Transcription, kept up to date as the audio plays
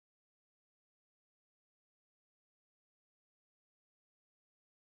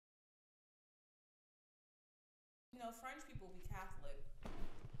French people be Catholic.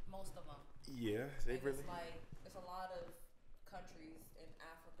 Most of them. Yeah, they and really. It's like it's a lot of countries in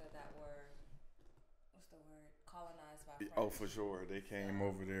Africa that were, what's the word, colonized by French. Oh, for sure, they came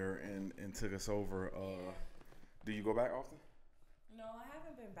over there and took us over. Yeah. Do you go back often? No, I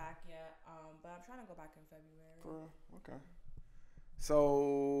haven't been back yet. But I'm trying to go back in February. For real? Okay.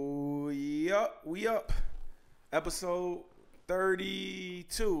 So, yup, we up. Episode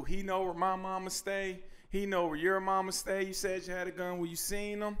 32. He know where my mama stay. He know where your mama stay. You said you had a gun. Where you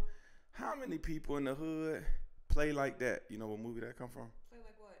seen them? How many people in the hood play like that? You know what movie that come from? Play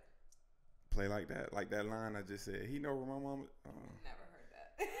like what? Play like that. Like that line I just said. He know where my mama. Never heard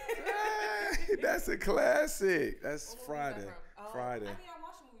that. That's a classic. That's What Friday. that from? Friday. I mean, I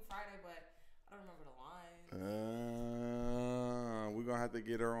watched the movie Friday, but I don't remember the lines. We're gonna have to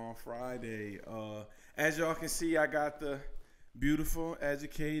get her on Friday. As y'all can see, I got the beautiful,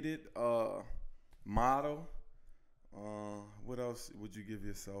 educated model. What else would you give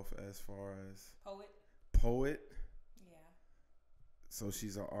yourself as far as poet? Yeah. So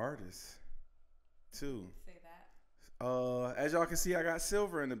she's an artist too. Say that. As y'all can see, I got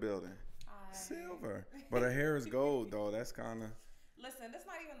Silver in the building. Silver, but her hair is gold though. That's kind of. Listen, that's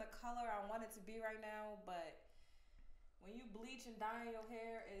not even the color I want it to be right now, but when you bleach and dye your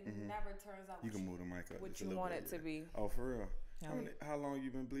hair, it never turns out. You can move the mic up. What you want it to be. Oh, for real? Yeah. How long you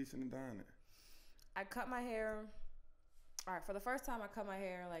been bleaching and dyeing it? I cut my hair. All right, for the first time, I cut my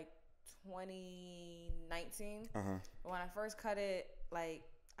hair like 2019. When I first cut it, like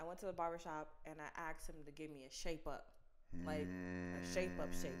I went to the barbershop and I asked him to give me a shape up, like a shape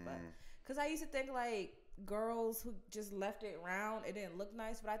up. Cause I used to think like girls who just left it round, it didn't look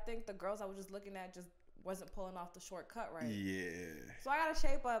nice. But I think the girls I was just looking at just wasn't pulling off the short cut right. Yeah. So I got a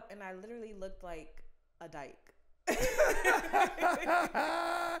shape up and I literally looked like a dyke.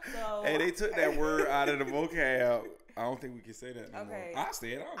 So, hey, they took that word out of the vocab. I don't think we can say that no more. I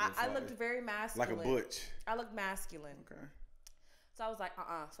say it. I looked very masculine. Like a butch. I looked masculine. Okay. So I was like,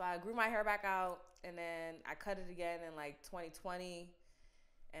 So I grew my hair back out and then I cut it again in like 2020.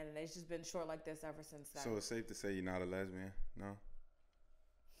 And it's just been short like this ever since then. So it's safe to say you're not a lesbian? No?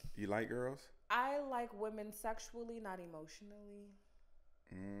 You like girls? I like women sexually, not emotionally.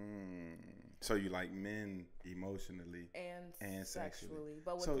 So you like men emotionally and sexually.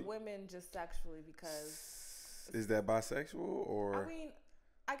 But with women, just sexually because... Is that bisexual or... I mean,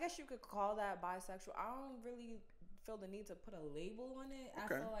 I guess you could call that bisexual. I don't really feel the need to put a label on it.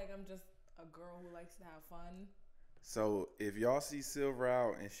 Okay. I feel like I'm just a girl who likes to have fun. So if y'all see Silver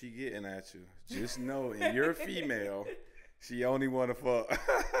out and she getting at you, just know, and you're a female, she only want to fuck.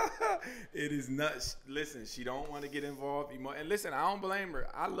 It is nuts. Listen, she don't want to get involved. And listen, I don't blame her.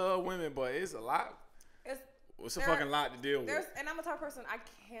 I love women, but it's a lot. It's a fucking lot to deal with. And I'm a type of person, I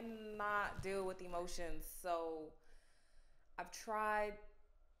cannot deal with emotions. So I've tried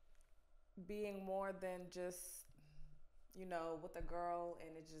being more than just, with a girl,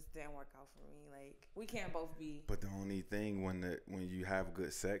 and it just didn't work out for me. Like, we can't both be. But the only thing when you have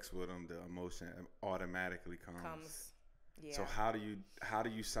good sex with them, the emotion automatically comes. Yeah. So how do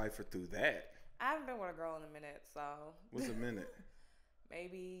you cipher through that? I haven't been with a girl in a minute, so. What's a minute?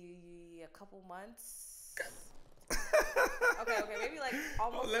 Maybe a couple months. Okay, maybe like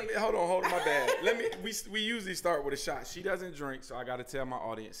almost. Hold on, my bad. We usually start with a shot. She doesn't drink, so I got to tell my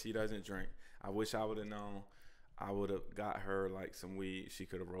audience she doesn't drink. I wish I would have known. I would have got her like some weed. She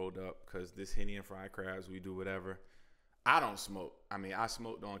could have rolled up because this Henny and fried crabs, we do whatever. I don't smoke. I mean, I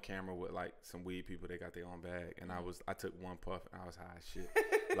smoked on camera with like some weed people. They got their own bag, and I took one puff and I was high as shit.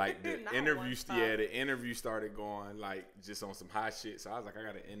 Like the interview started going like just on some high shit. So I was like, I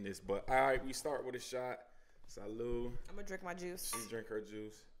gotta end this. But all right, we start with a shot. Salud. I'm gonna drink my juice. She drink her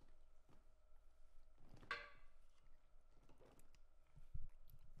juice.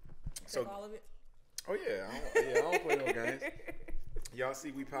 Take all of it. Oh yeah, I don't play no games. Y'all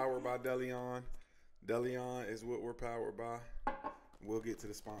see, we powered by Deleon. Deleon is what we're powered by. We'll get to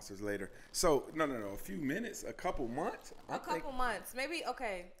the sponsors later. So no, a few minutes, a couple months. A couple months, maybe.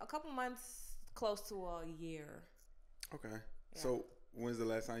 Okay, a couple months, close to a year. Okay. Yeah. So when's the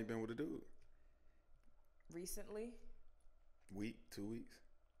last time you been with a dude? Recently. Week, 2 weeks,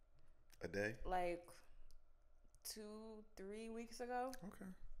 a day. Like 2-3 weeks ago. Okay.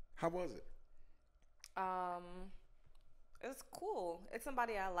 How was it? It's cool. It's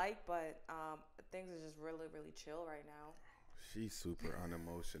somebody I like, but things are just really, really chill right now. She's super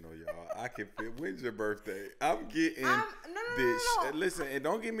unemotional, y'all. I can feel. When's your birthday? I'm getting this. No. Listen, and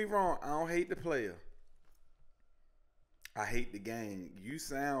don't get me wrong. I don't hate the player. I hate the game. You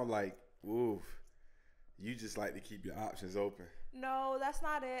sound like, oof. You just like to keep your options open. No, that's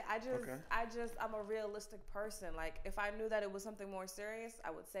not it. I'm a realistic person. Like, if I knew that it was something more serious,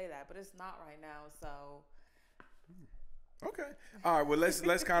 I would say that, but it's not right now. So. Okay. All right. Well,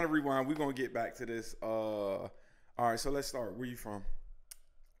 let's kind of rewind. We're gonna get back to this. All right. So let's start. Where you from?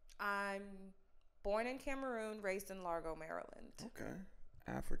 I'm born in Cameroon, raised in Largo, Maryland. Okay.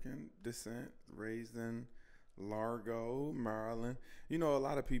 African descent, raised in Largo, Maryland. You know, a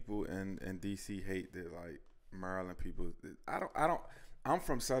lot of people in DC hate that, like, Maryland people. I'm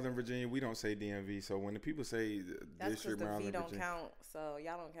from Southern Virginia. We don't say DMV. So when the people say District Maryland, Virginia, don't count. So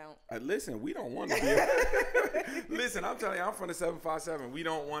y'all don't count. Listen, we don't want to be. Listen, I'm telling you, I'm from the 757. We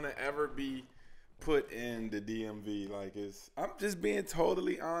don't want to ever be put in the DMV. Like, I'm just being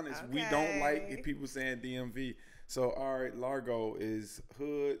totally honest. Okay. We don't like people saying DMV. So, all right, Largo is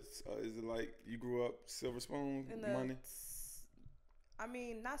hood. Is it like you grew up silver spoon money? I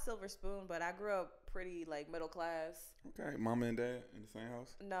mean, not silver spoon, but I grew up pretty, like, middle class. Okay. Mama and dad in the same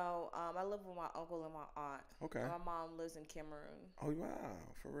house? No. I live with my uncle and my aunt. Okay. My mom lives in Cameroon. Oh, wow.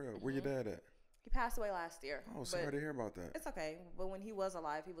 For real. Where your dad at? He passed away last year. Oh, sorry to hear about that. It's okay. But when he was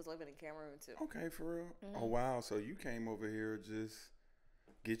alive, he was living in Cameroon, too. Okay, for real? Oh, wow. So you came over here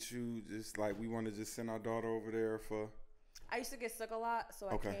like we want to just send our daughter over there for... I used to get sick a lot, so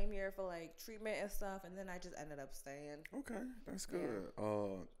I came here for, like, treatment and stuff, and then I just ended up staying. Okay, that's good.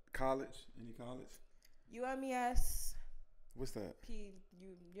 Yeah. College? Any college? UMES. What's that?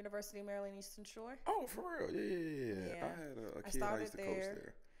 University of Maryland Eastern Shore. Oh, for real? Yeah. I had a kid I used to coach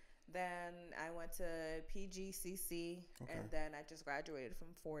there. Then I went to PGCC, and then I just graduated from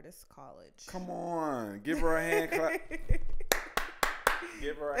Fortis College. Come on. Give her a hand clap.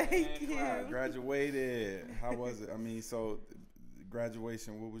 Give her a hand clap. Graduated. How was it? I mean, so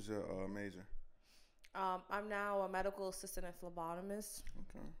graduation, what was your major? I'm now a medical assistant and phlebotomist.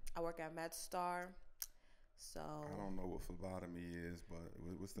 Okay. I work at MedStar. So I don't know what phlebotomy is, but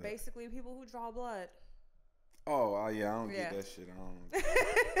what's that? Basically, people who draw blood. Oh, yeah, I don't get that shit.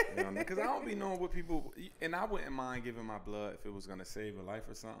 I don't, because I don't be knowing what people, and I wouldn't mind giving my blood if it was gonna save a life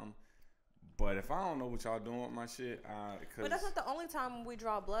or something. But if I don't know what y'all doing with my shit, but that's not the only time we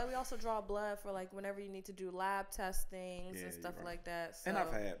draw blood. We also draw blood for, like, whenever you need to do lab testings and stuff like that. So. And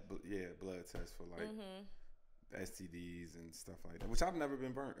I've had blood tests for, like, STDs and stuff like that, which I've never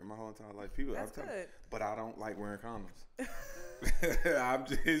been burnt in my whole entire life. That's good. But I don't like wearing condoms. I'm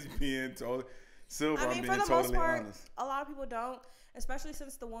just being told. Silver, I'm being for the totally most part, honest. A lot of people don't, especially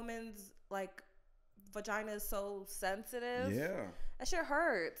since the woman's, like, vagina is so sensitive. Yeah. That shit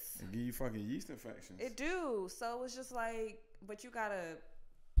hurts. It give you fucking yeast infections. It do. So it's just like, but you gotta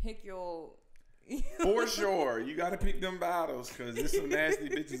pick your... For sure. You gotta pick them battles, because there's some nasty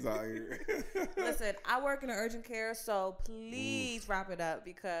bitches out here. Listen, I work in urgent care, so please wrap it up,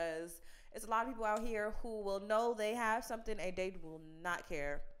 because it's a lot of people out here who will know they have something and they will not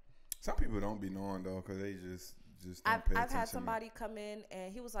care. Some people don't be knowing, though, because they just don't pay attention. I've had somebody come in,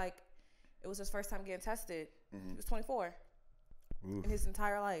 and he was like, it was his first time getting tested. He was 24. Oof. In his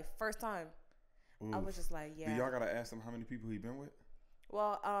entire life. First time. Oof. I was just like, yeah. Do y'all got to ask him how many people he been with?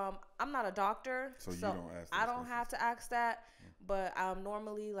 Well, I'm not a doctor. So you don't ask I don't have to ask that. But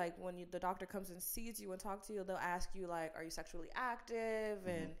normally, like, when the doctor comes and sees you and talks to you, they'll ask you, like, are you sexually active?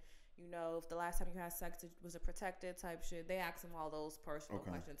 And, you know, if the last time you had sex, was it protected type shit. They ask him all those personal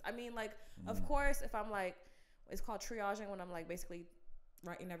questions. I mean, like, of course, if I'm, like, it's called triaging, when I'm, like, basically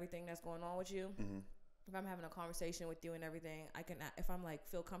writing everything that's going on with you. If I'm having a conversation with you and everything, I can, if I'm like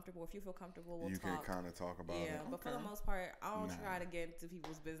feel comfortable, if you feel comfortable, we'll talk. You can kind of talk about it. Yeah, but for the most part, I don't try to get into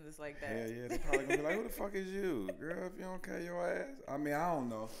people's business like that. Yeah, they're probably gonna be like, who the fuck is you? Girl, if you don't care your ass. I mean, I don't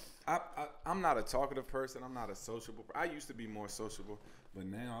know. I'm not a talkative person. I'm not a sociable. I used to be more sociable, but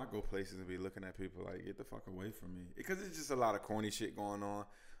now I go places and be looking at people like, get the fuck away from me. Because it's just a lot of corny shit going on.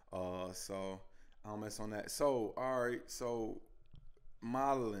 So I don't mess on that. So, all right, so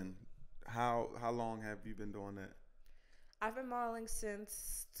modeling. How long have you been doing that? I've been modeling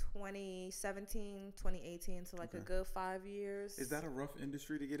since 2017, 2018, so like a good 5 years. Is that a rough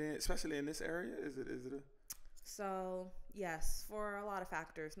industry to get in, especially in this area? Is it a... So, yes, for a lot of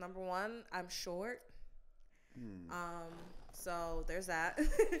factors. Number one, I'm short. So there's that.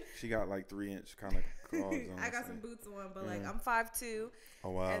 She got like 3-inch kind of clogs on. I got some boots on, but like I'm 5'2". Oh,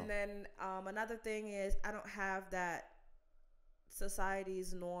 wow. And then another thing is I don't have that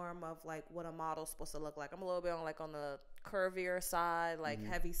society's norm of like what a model's supposed to look like. I'm a little bit on the curvier side, like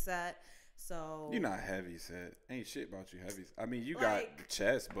heavy set. So you're not heavy set. Ain't shit about you heavy. I mean, you got the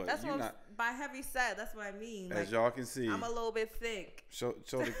chest, but you're not. By heavy set, that's what I mean. As y'all can see, I'm a little bit thick. Show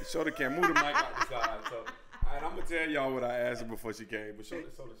the camera. Move the mic out the side. So, all right, I'm gonna tell y'all what I asked her before she came, but show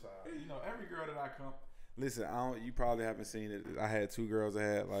the side. You know, every girl that I come. Listen, you probably haven't seen it. I had 2 girls that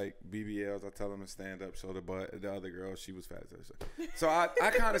had like BBLs. I tell them to stand up, show the butt. The other girl, she was fat. So I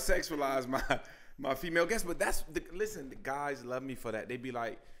kind of sexualize my female guests. But listen, the guys love me for that. They be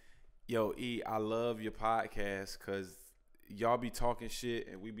like, yo, E, I love your podcast because y'all be talking shit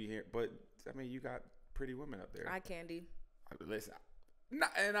and we be here. But I mean, you got pretty women up there. Eye candy. Listen,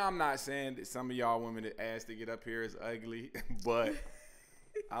 and I'm not saying that some of y'all women that ask to get up here is ugly, but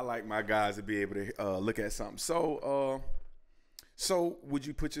I like my guys to be able to look at something. So would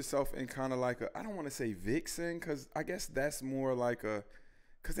you put yourself in kind of like I don't want to say vixen, because I guess that's more like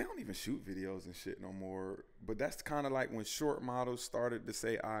because they don't even shoot videos and shit no more. But that's kind of like when short models started to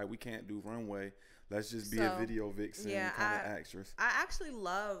say, all right, we can't do runway. Let's just be a video vixen kind of actress. I actually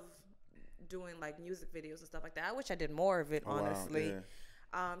love doing like music videos and stuff like that. I wish I did more of it, honestly.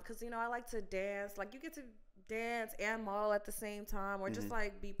 Wow, because, I like to dance. Like, you get to dance and model at the same time, or just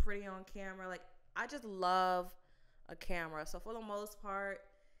like be pretty on camera. Like, I just love a camera. So for the most part,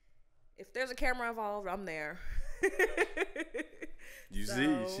 if there's a camera involved, I'm there.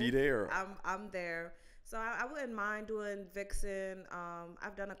 She there. I'm there. So I wouldn't mind doing vixen.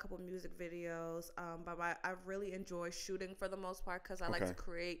 I've done a couple music videos, but I really enjoy shooting for the most part, because I like to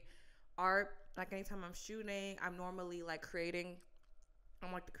create art. Like, anytime I'm shooting, I'm normally like creating.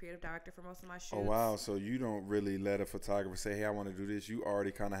 I'm like the creative director for most of my shoots. Oh, wow. So you don't really let a photographer say, hey, I want to do this. You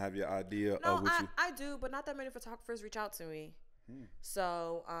already kind of have your idea of what I do, but not that many photographers reach out to me.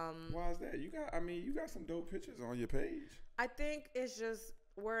 So why is that? You got some dope pictures on your page. I think it's just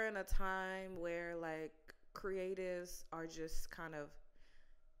we're in a time where like creatives are just kind of,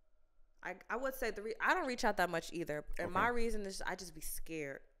 I would say I don't reach out that much either. And my reason is I just be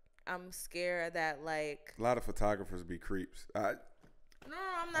scared. I'm scared that like a lot of photographers be creeps. No,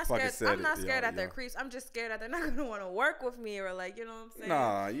 I'm not scared. I'm not scared that they're creeps. I'm just scared that they're not gonna want to work with me, or like, you know what I'm saying?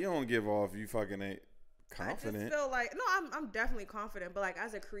 Nah, you don't give off. You fucking ain't confident. I just feel like I'm definitely confident, but like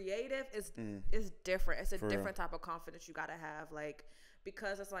as a creative, it's different. It's a different type of confidence you gotta have, like,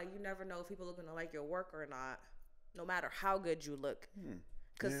 because it's like you never know if people are gonna like your work or not, no matter how good you look.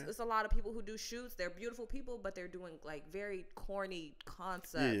 Because it's a lot of people who do shoots. They're beautiful people, but they're doing like very corny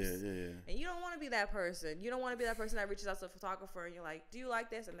concepts. Yeah. And you don't want to be that person. You don't want to be that person that reaches out to a photographer and you're like, "Do you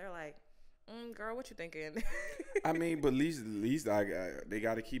like this?" And they're like, "Girl, what you thinking?" I mean, but at least they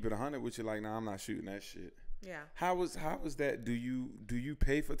got to keep it 100 with you. Like, nah, I'm not shooting that shit. Yeah. How was that? Do you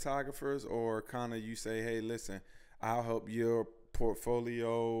pay photographers, or kind of you say, "Hey, listen, I'll help your portfolio,"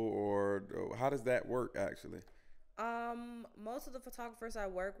 or how does that work actually? Most of the photographers I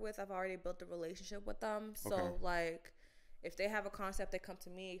work with, I've already built a relationship with them. So like, if they have a concept, they come to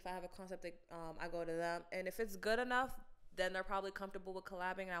me. If I have a concept, I go to them. And if it's good enough, then they're probably comfortable with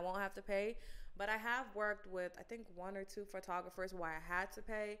collabing and I won't have to pay. But I have worked with, I think, 1 or 2 photographers where I had to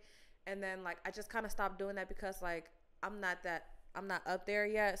pay. And then like, I just kind of stopped doing that because like, I'm not up there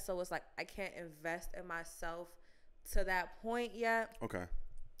yet. So it's like, I can't invest in myself to that point yet. Okay.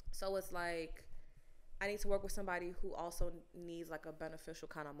 So it's like, I need to work with somebody who also needs like a beneficial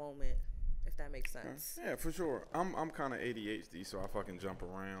kind of moment, if that makes sense. Yeah, for sure. I'm kind of ADHD, so I fucking jump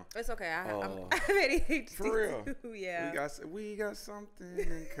around. It's okay. I have ADHD for real. Too, yeah. We got something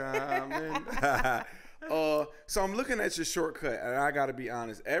in common. So I'm looking at your shortcut, and I gotta be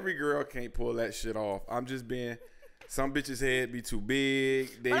honest. Every girl can't pull that shit off. I'm just being. Some bitches' head be too big.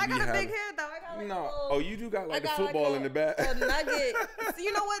 But I got a big head though. I got like oh, you do got like the football in the back. A nugget. So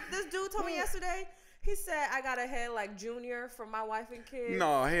you know what this dude told me yesterday? He said I got a head like Junior from my wife and kids.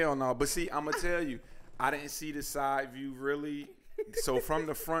 No, hell no. But see, I'm going to tell you, I didn't see the side view really. So from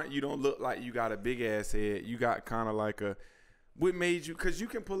the front, you don't look like you got a big ass head. You got kind of like what made you, because you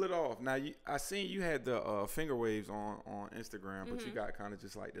can pull it off. Now, I seen you had the finger waves on Instagram, but you got kind of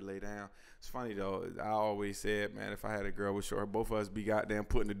just like to lay down. It's funny though. I always said, man, if I had a girl with short, both of us be goddamn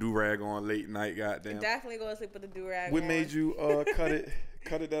putting the do-rag on late night, goddamn. Definitely go to sleep with the do-rag What made you cut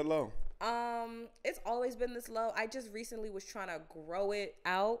it that low? It's always been this low. I just recently was trying to grow it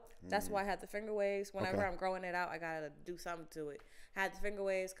out. That's why I had the finger waves. Whenever I'm growing it out, I gotta do something to it. I had the finger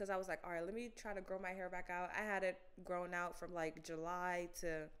waves because I was like, all right, let me try to grow my hair back out. I had it grown out from like July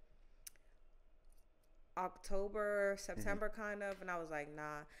to October, September kind of, and I was like,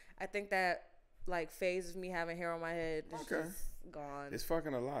 nah. I think that like phase of me having hair on my head is just gone. It's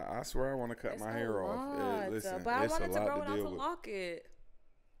fucking a lot. I swear I want to cut my hair off. Listen, but I wanted to grow it out to lock it.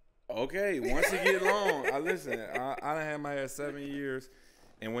 Okay, once it get long, I done had my hair 7 years,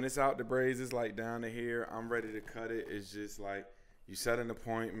 and when it's out the braids, it's like down to here. I'm ready to cut it. It's just like you set an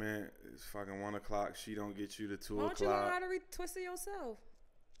appointment. It's fucking 1 o'clock. She don't get you to 2 o'clock. Why don't you learn how to retwist it yourself?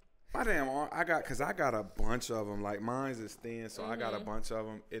 My damn arm, I got a bunch of them. Like mine's is thin, so I got a bunch of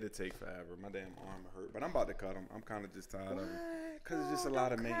them. It'll take forever. My damn arm hurt, but I'm about to cut them. I'm kind of just tired of them because it's just a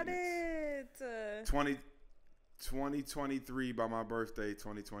lot of maintenance. 2023 by my birthday,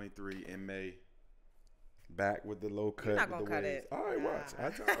 2023 in May. Back with the low cut. You're not with gonna the cut waves. it. All right, watch.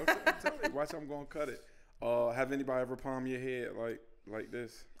 I'm telling you, watch. I'm gonna cut it. Have anybody ever palm your head like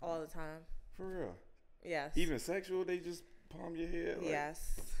this? All the time. For real? Yes. Even sexual, they just palm your head. Like,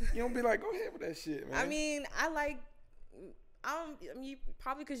 yes. You don't be like, go ahead with that shit, man. I mean,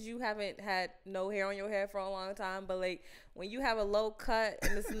 probably because you haven't had no hair on your head for a long time, but like when you have a low cut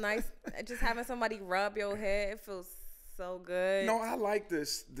and it's nice, just having somebody rub your head, it feels so good. No, I like the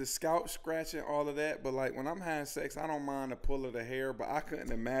scalp scratching, all of that, but like when I'm having sex, I don't mind the pull of the hair, but I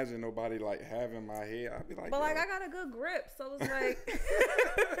couldn't imagine nobody like having my hair. I'd be like, but like I got a good grip, so it's like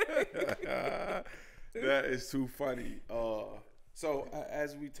that is too funny. So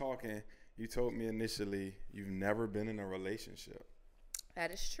as we talking, you told me initially you've never been in a relationship.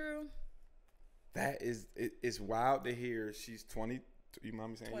 That is true. That is, it's wild to hear. She's 20. You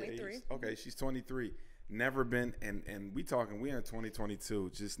mind me saying 23. your age? Okay, she's 23. Never been, and we in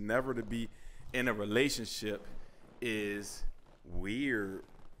 2022. Just never to be in a relationship is weird.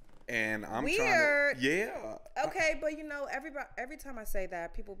 And I'm weird. Trying to, yeah. Okay, but you know, every time I say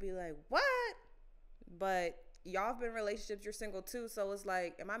that, people be like, "What?" But y'all have been in relationships. You're single too, so it's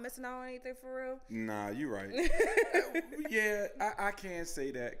like, am I missing out on anything for real? Nah, you right. Yeah, I can't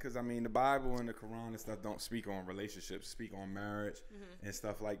say that because I mean the Bible and the Quran and stuff don't speak on relationships, speak on marriage and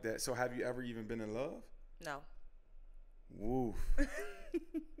stuff like that. So have you ever even been in love? No. Woof.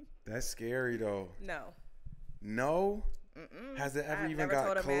 That's scary though. No. No? Mm-mm. Has it ever I've even never got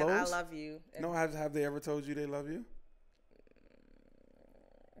told a close? man I love you. No, have they ever told you they love you?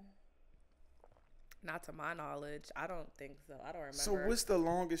 Not to my knowledge. I don't think so. I don't remember. So what's the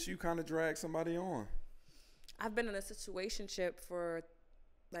longest you kind of drag somebody on? I've been in a situationship for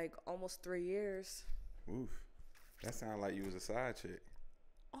like almost 3 years. Oof. That sounds like you was a side chick.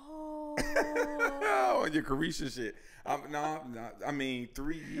 Oh. Oh, your Carisha shit. No, I mean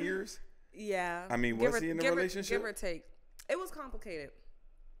 3 years. Yeah. I mean, was he in a relationship? Give or take. It was complicated.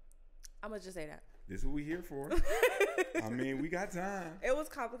 I'm gonna just say that. This is what we here for. I mean, we got time. It was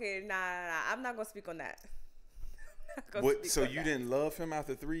complicated. Nah. I'm not gonna speak on that. What? So you didn't love him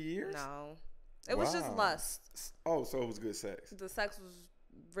after 3 years? No. It was just lust. Oh, so it was good sex. The sex was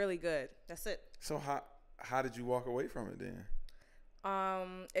really good. That's it. So how did you walk away from it then?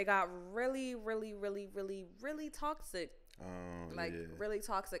 It got really, really, really, really, really toxic. Like really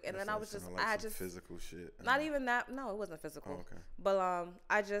toxic, and then I was just, like I had just physical shit. Not even that. No, it wasn't physical. Oh, okay. But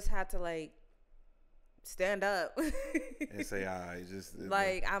I just had to like stand up and say, I just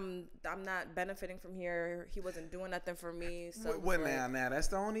like I'm not benefiting from here. He wasn't doing nothing for me. So well, now that's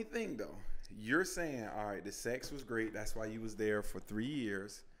the only thing though. You're saying, all right, the sex was great. That's why you was there for 3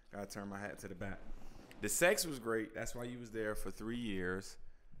 years. Gotta turn my hat to the back. The sex was great. That's why you was there for 3 years.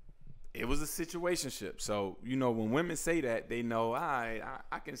 It was a situationship. So, you know, when women say that, they know, all right,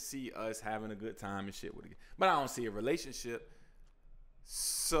 I can see us having a good time and shit with it. But I don't see a relationship.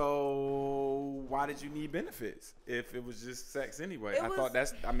 So why did you need benefits if it was just sex anyway? Thought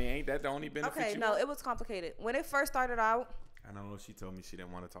ain't that the only benefit? Okay, no, it was complicated. When it first started out, I don't know. She told me she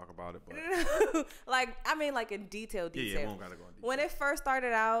didn't want to talk about it, but like in detail. Yeah, we don't gotta go in detail. When it first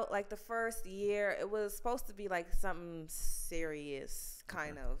started out, like the first year, it was supposed to be like something serious,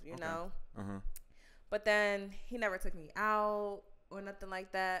 kind of, you know. But then he never took me out or nothing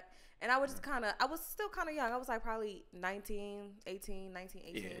like that, and I was just I was still kind of young. I was like probably 19, 18. Yeah, you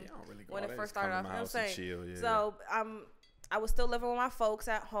don't really go when out. it first started off. You know what I'm saying? Chill, yeah. So I was still living with my folks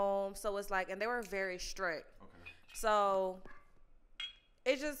at home, so it's like, and they were very strict. So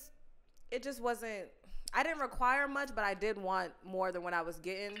it just wasn't, I didn't require much, but I did want more than what I was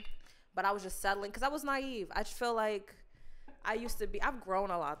getting. But I was just settling because I was naive. I just feel like I've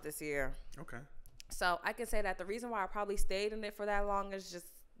grown a lot this year. Okay. So I can say that the reason why I probably stayed in it for that long is just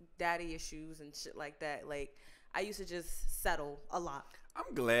daddy issues and shit like that. Like I used to just settle a lot.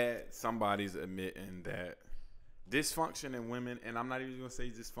 I'm glad somebody's admitting that dysfunction in women, and I'm not even going to say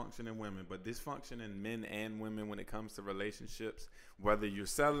dysfunction in women, but dysfunction in men and women when it comes to relationships, whether you're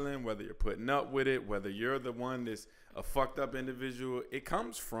settling, whether you're putting up with it, whether you're the one that's a fucked up individual, it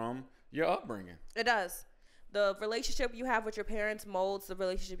comes from your upbringing. It does. The relationship you have with your parents molds the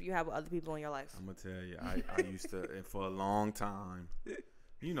relationship you have with other people in your life. I'm going to tell you, I used to, and for a long time,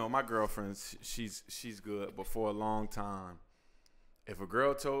 you know, my girlfriend, she's good, but for a long time, if a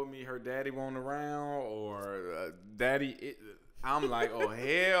girl told me her daddy wasn't around or I'm like, oh,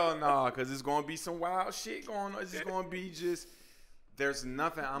 hell no, because it's going to be some wild shit going on. It's just going to be just there's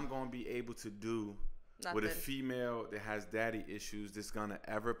nothing I'm gonna be able to do with a Nothing. female that has daddy issues that's gonna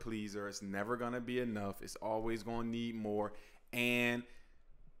ever please her. It's never gonna be enough. It's always gonna need more. And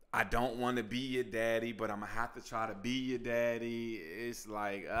I don't want to be your daddy, but I'm gonna have to try to be your daddy. It's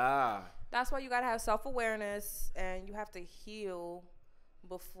like, That's why you gotta have self-awareness, and you have to heal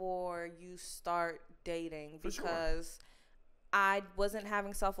before you start dating. For sure. Because I wasn't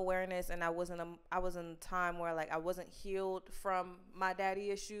having self-awareness, and I was in a time where like I wasn't healed from my daddy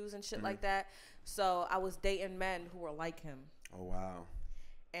issues and shit like that. So I was dating men who were like him. oh wow.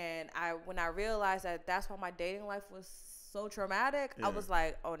 And when I realized that that's why my dating life was so traumatic, I was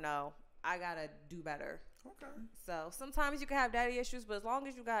like, oh no, I gotta do better. Okay. So sometimes you can have daddy issues, but as long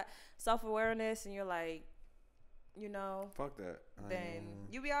as you got self-awareness and you're like, you know, Fuck that. then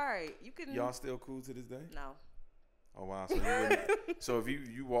you be all right. You can. Y'all still cool to this day? No. Oh wow. So, so if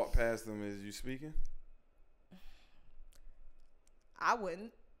you walk past them, is you speaking? I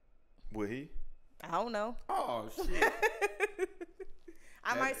wouldn't. Would he? I don't know. Oh shit.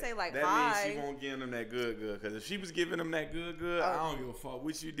 I might say like that hi. means she won't give him that good. Because if she was giving him that good, I don't give a fuck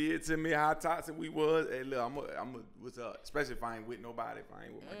what you did to me, how toxic we was. Hey, look, I'm what's up? Especially if I ain't with nobody, if I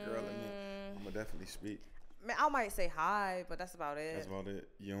ain't with my girl, and I'm gonna definitely speak. Man, I might say hi, but that's about it. That's about it.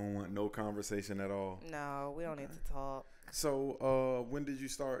 You don't want no conversation at all. No, we don't need to talk. So, when did you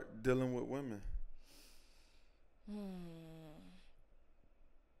start dealing with women?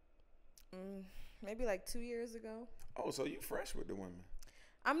 Maybe like 2 years ago. Oh, so you fresh with the women?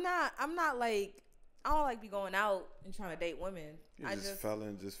 I'm not like, I don't like be going out and trying to date women. I just fell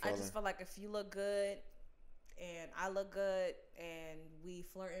in. I just feel like if you look good and I look good and we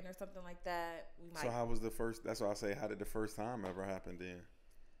flirting or something like that, we might. So how was the first? That's why I say, how did the first time ever happen then?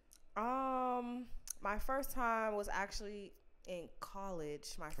 My first time was actually in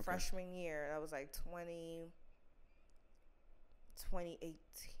college, my freshman year. That was like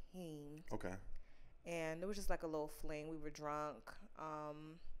 2018. Okay. And it was just like a little fling. We were drunk.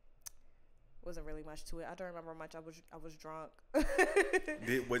 Wasn't really much to it. I don't remember much. I was drunk.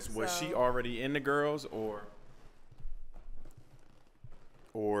 Was she already in the girls, or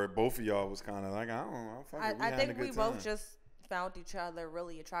both of y'all was kind of like, I don't know. I think we both just found each other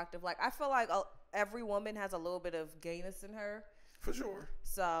really attractive. Like I feel like every woman has a little bit of gayness in her. For sure.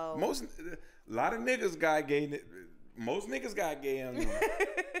 So a lot of niggas got gay. Most niggas got gay in them.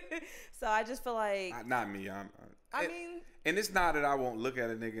 So I just feel like not me. I mean, and it's not that I won't look at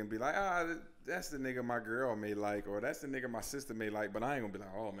a nigga and be like, that's the nigga my girl may like, or that's the nigga my sister may like, but I ain't gonna be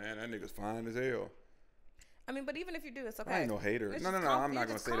like, oh man, that nigga's fine as hell. I mean, but even if you do, it's okay. I ain't no hater. It's no. I'm not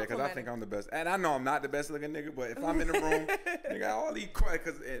gonna say that because I think I'm the best, and I know I'm not the best looking nigga. But if I'm in the room, nigga, all these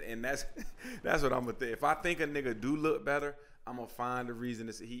and that's what I'm gonna think. If I think a nigga do look better, I'm gonna find a reason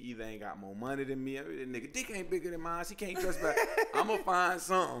to say he either ain't got more money than me, nigga dick ain't bigger than mine, he can't dress better. I'm gonna find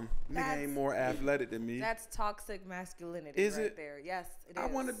something. Nigga ain't more athletic than me. That's toxic masculinity. Is right it? There. Yes, it is. I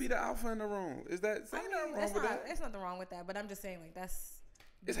want to be the alpha in the room. Is that? Nothing wrong with that. There's nothing wrong with that. But I'm just saying, like that's.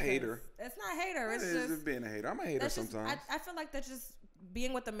 It's hater. It's not hater. It's just being a hater. I'm a hater sometimes. I feel like that's just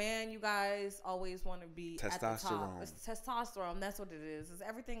being with a man. You guys always want to be at the top. It's testosterone. That's what it is.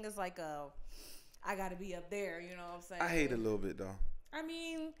 Everything is like I gotta be up there. You know what I'm saying? I hate it a little bit though. I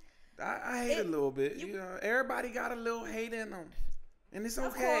mean, I hate it a little bit. You know, everybody got a little hate in them, and it's okay.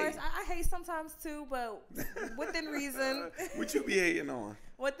 Of course, I hate sometimes too, but within reason. What you be hating on?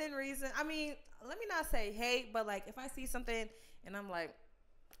 Within reason. I mean, let me not say hate, but like if I see something and I'm like,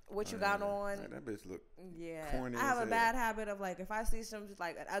 what you got on? That bitch look corny. I have a bad habit of like if I see some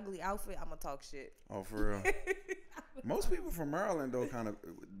like an ugly outfit, I'm gonna talk shit. Oh, for real. Most people from Maryland though, kind of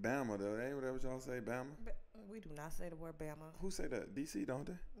Bama though. Ain't that what y'all say, Bama? We do not say the word Bama. Who say that? DC, don't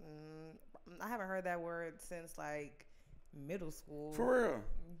they? I haven't heard that word since like middle school. For real?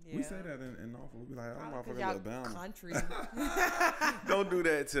 Yeah. We say that in Norfolk. We like, oh, motherfucker, love Bama. Country. Don't do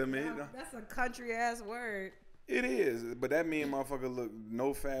that to me. That's a country ass word. It is, but that mean motherfucker look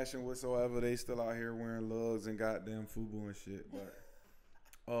no fashion whatsoever. They still out here wearing lugs and goddamn FUBU and shit.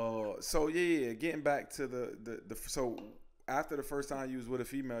 But so yeah, getting back to the so after the first time you was with a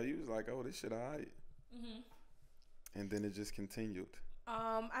female, you was like, oh, this shit alright. And then it just continued.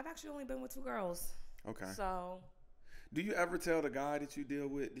 I've actually only been with 2 girls. Okay. So, do you ever tell the guy that you deal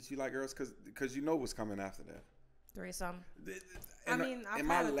with that you like girls because you know what's coming after that? Threesome. In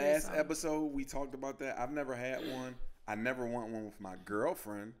my last episode, we talked about that. I've never had one. I never want one with my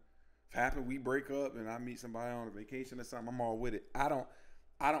girlfriend. If happen we break up and I meet somebody on a vacation or something, I'm all with it. I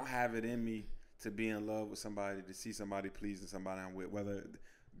don't have it in me to be in love with somebody, to see somebody pleasing somebody I'm with, whether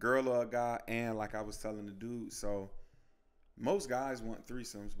girl or a guy. And like I was telling the dude, so most guys want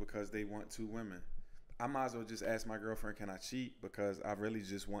threesomes because they want 2 women. I might as well just ask my girlfriend, can I cheat? Because I really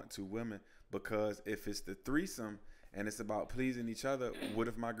just want 2 women. Because if it's the threesome and it's about pleasing each other, what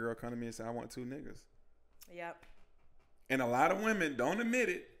if my girl come to me and say, I want 2 niggas? Yep. And a lot of women don't admit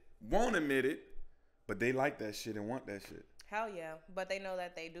it, won't admit it, but they like that shit and want that shit. Hell yeah. But they know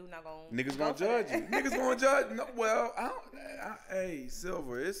that they do not gonna niggas gonna judge you. Niggas gonna judge. No, well, hey,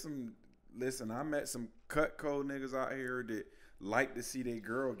 Silver, it's some. Listen, I met some cut code niggas out here that like to see their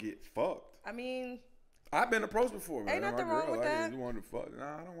girl get fucked. I mean, I've been approached before, man. Ain't nothing wrong with that. You want to fuck?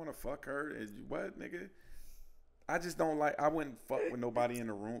 Nah, I don't want to fuck her. What, nigga? I just don't like. I wouldn't fuck with nobody in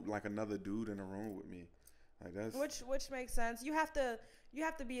the room, like another dude in the room with me. Like that's which makes sense. You have to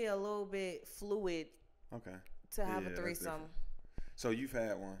be a little bit fluid. Okay. To have a threesome. So you've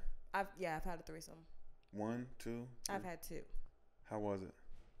had one. I've had a threesome. 1, 2. I've had 2. How was it?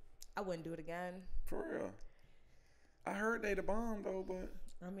 I wouldn't do it again. For real. I heard they the bomb though, but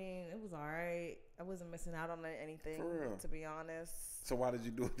I mean, it was alright. I wasn't missing out on anything. For real. To be honest. So why did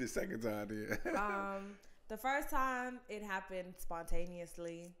you do it the second time then? The first time it happened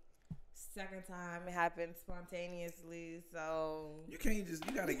spontaneously. Second time it happened spontaneously. So you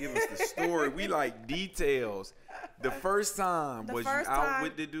gotta give us the story. We like details. The first time was you out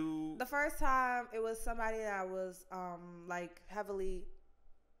with the dude? The first time it was somebody that I was like heavily.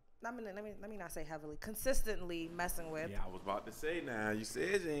 Let me not say heavily. Consistently messing with. Yeah, I was about to say now. You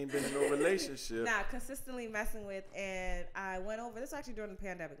said you ain't been in no relationship. Nah, consistently messing with, and I went over. This was actually during the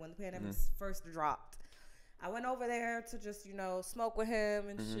pandemic when the pandemic first dropped. I went over there to just smoke with him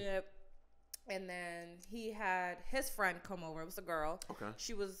and shit. And then he had his friend come over. It was a girl. Okay.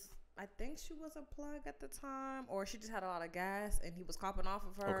 I think she was a plug at the time, or she just had a lot of gas, and he was copping off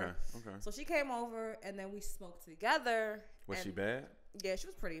of her. Okay. So she came over, and then we smoked together. Was she bad? Yeah, she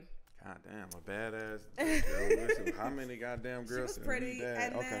was pretty. God damn, a badass girl. Listen, how many goddamn girls? She was pretty,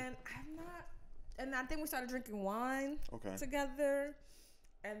 and then and I think we started drinking wine together,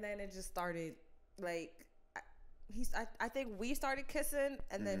 and then it just started like. I think we started kissing,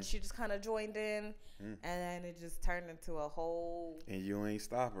 and then she just kind of joined in, and then it just turned into a whole. And you ain't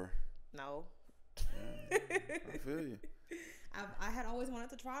stop her. No. I feel you. I had always wanted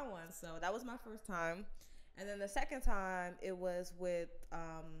to try one, so that was my first time, and then the second time it was with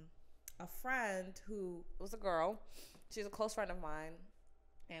a friend who was a girl. She's a close friend of mine,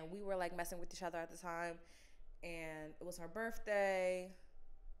 and we were like messing with each other at the time, and it was her birthday,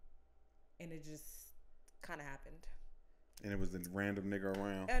 and it just kind of happened. And it was a random nigga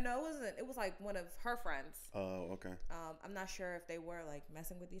around? No, it wasn't. It was like one of her friends. Oh, okay. I'm not sure if they were like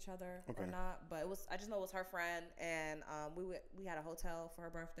messing with each other or not, but I just know it was her friend, and we had a hotel for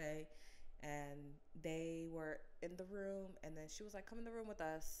her birthday, and they were in the room, and then she was like, come in the room with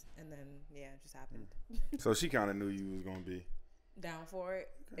us, and then it just happened. So she kind of knew you was gonna be down for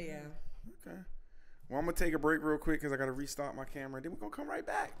it. Okay. Yeah. Okay. Well, I'm gonna take a break real quick because I gotta restart my camera. Then we're gonna come right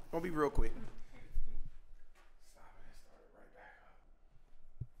back. Gonna be real quick.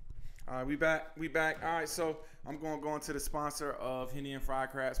 All right, we back. All right, so I'm going to go into the sponsor of Henny and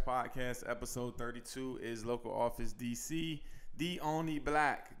Fried Crabs podcast. Episode 32 is Local Office DC, the only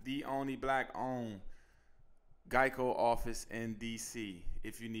black owned Geico office in DC.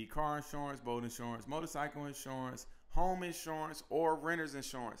 If you need car insurance, boat insurance, motorcycle insurance, home insurance, or renter's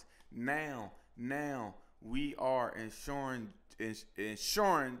insurance, now we are insuring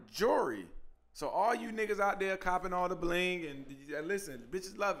jewelry. So all you niggas out there copping all the bling and listen,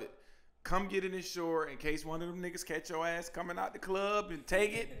 bitches love it. Come get it insured in case one of them niggas catch your ass coming out the club and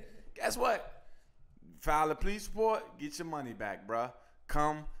take it. Guess what? File a police report, get your money back, bruh.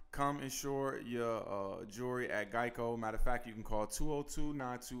 Come insure your jewelry at Geico. Matter of fact, you can call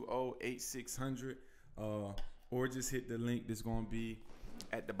 202-920-8600 or just hit the link that's going to be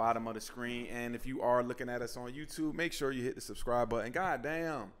at the bottom of the screen. And if you are looking at us on YouTube, make sure you hit the subscribe button. God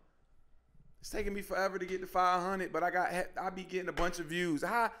damn. It's taking me forever to get to 500, but I be getting a bunch of views.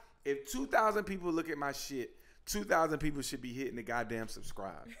 If 2,000 people look at my shit, 2,000 people should be hitting the goddamn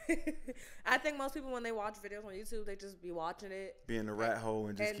subscribe. I think most people, when they watch videos on YouTube, they just be watching it. Be in the rat hole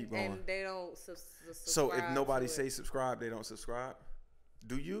and just keep going. And they don't subscribe. So if nobody say subscribe, they don't subscribe?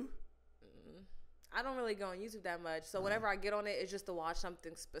 Do you? I don't really go on YouTube that much. So whenever I get on it, it's just to watch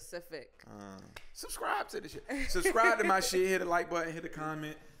something specific. Subscribe to the shit. Subscribe to my shit. Hit a like button. Hit a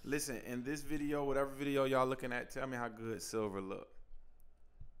comment. Listen, in this video, whatever video y'all looking at, tell me how good Silver look.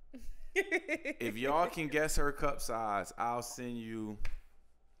 If y'all can guess her cup size, I'll send you.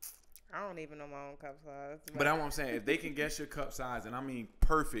 I don't even know my own cup size. But that's what I'm saying. If they can guess your cup size, and I mean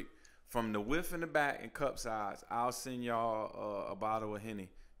perfect, from the width in the back and cup size, I'll send y'all a bottle of Henny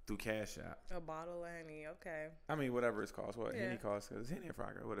through Cash App. A bottle of Henny, okay. I mean, whatever it's cost. What Yeah. Henny costs? Because Henny and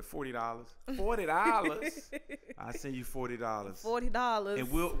Frogger, what, $40? $40? I send you $40. $40.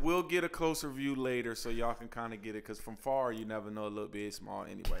 And we'll get a closer view later so y'all can kind of get it. Because from far, you never know, a little bit small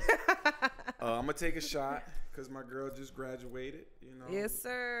anyway. I'm going to take a shot because my girl just graduated, you know. Yes,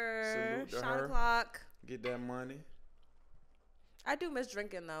 sir. Salute to Shot her. o'clock. Get that money. I do miss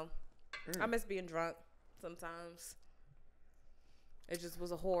drinking, though. I miss being drunk sometimes. It just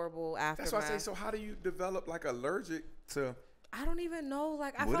was a horrible aftermath. That's why I say, so how do you develop like allergic to? I don't even know.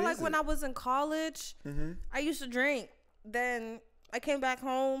 Like, I What feel like is when it? I was in college, I used to drink. Then I came back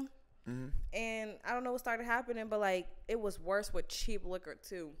home, and I don't know what started happening, but like it was worse with cheap liquor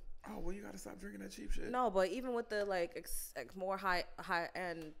too. Oh, well, you got to stop drinking that cheap shit. No, but even with the like more high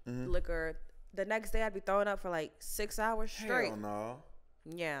end liquor, the next day I'd be throwing up for like 6 hours straight. Hell no.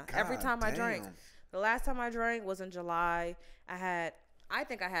 Yeah, God every time I drank. damn. The last time I drank was in July. I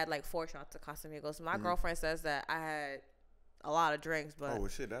think I had like 4 shots of Casamigos. My girlfriend says that I had a lot of drinks, but Oh, well,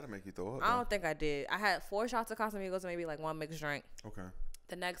 shit, that'll make you throw up. I don't think I did. I had 4 shots of Casamigos and maybe like 1 mixed drink. Okay.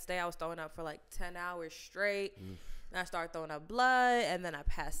 The next day I was throwing up for like 10 hours straight. And I started throwing up blood, and then I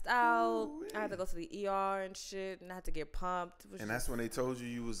passed out. Ooh-wee. I had to go to the ER and shit, and I had to get pumped. And that's when they told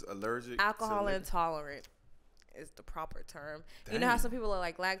you was allergic alcohol to liquor? intolerant is the proper term. You know how some people are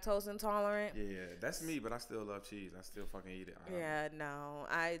like lactose intolerant? Yeah, that's me, but I still love cheese. I still fucking eat it. Yeah, no,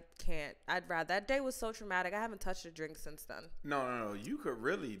 I can't. I'd rather. That day was so traumatic. I haven't touched a drink since then. No. You could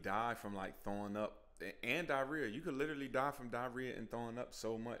really die from like throwing up and diarrhea. You could literally die from diarrhea and throwing up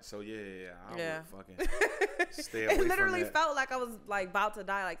so much. So yeah. I would fucking stay away It literally from that. felt like I was like about to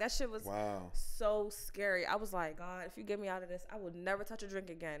die. Like that shit was Wow. so scary. I was like, God, if you get me out of this, I will never touch a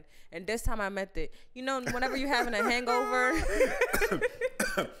drink again. And this time I meant it. You know, whenever you're having a hangover.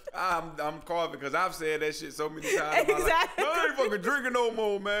 I'm coughing because I've said that shit so many times. Exactly. I'm like, I ain't fucking drinking no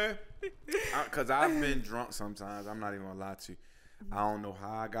more, man. Because I've been drunk sometimes. I'm not even gonna lie to you. I don't know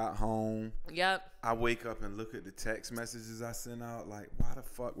how I got home. Yep. I wake up and look at the text messages I sent out. Like, why the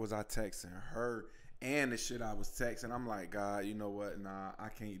fuck was I texting her and the shit I was texting? I'm like, God, you know what? Nah, I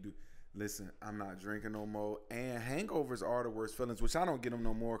can't do. Listen, I'm not drinking no more. And hangovers are the worst feelings, which I don't get them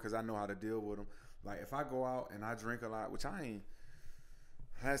no more because I know how to deal with them. Like, if I go out and I drink a lot, which I ain't.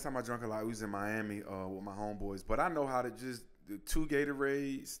 Last time I drank a lot, we was in Miami with my homeboys. But I know how to just do 2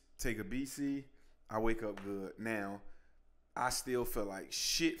 Gatorades, take a BC. I wake up good. Now, I still feel like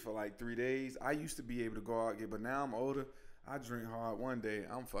shit for like 3 days. I used to be able to go out, but now I'm older. I drink hard one day.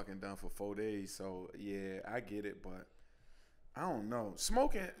 I'm fucking done for 4 days. So, yeah, I get it. But I don't know.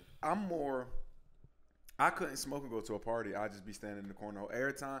 Smoking, I couldn't smoke and go to a party. I'd just be standing in the corner.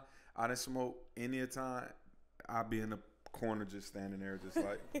 Every time I didn't smoke any time, I'd be in the corner just standing there just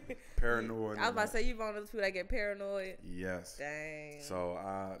like paranoid. I was about to say, you one of those people that get paranoid. Yes. Dang. So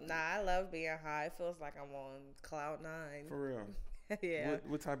I love being high. It feels like I'm on cloud 9. For real. Yeah.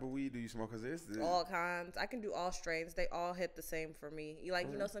 What type of weed do you smoke? Cause it's all kinds. I can do all strains. They all hit the same for me. You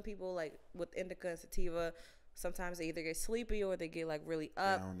know, some people like with indica and sativa, sometimes they either get sleepy or they get like really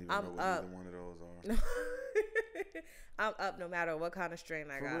up. I don't even I'm know what up. either one of those are. I'm up no matter what kind of strain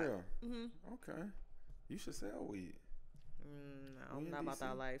I got. For real? Mm-hmm. Okay. You should sell weed. No, I'm not about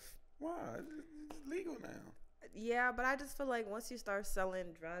that life. Why? It's legal now. Yeah, but I just feel like once you start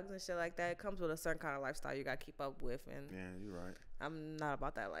selling drugs and shit like that, it comes with a certain kind of lifestyle you got to keep up with. And yeah, you're right. I'm not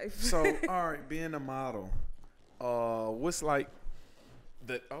about that life. So, all right, being a model, what's like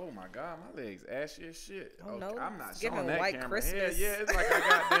the? Oh my God, my legs ashy as shit. Oh no, I'm not it's showing giving that white camera. Christmas. Yeah, it's like I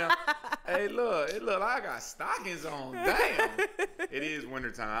got down. Hey, look, I got stockings on. Damn, it is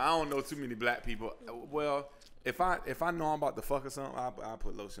wintertime. I don't know too many black people. Well, if I know I'm about to fuck or something, I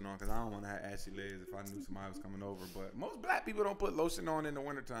put lotion on because I don't want to have ashy legs if I knew somebody was coming over. But most black people don't put lotion on in the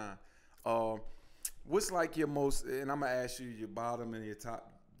wintertime. What's like your most, and I'm going to ask you your bottom and your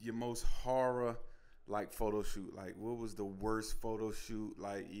top, your most horror like photo shoot? Like what was the worst photo shoot?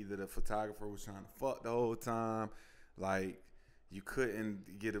 Like either the photographer was trying to fuck the whole time, like you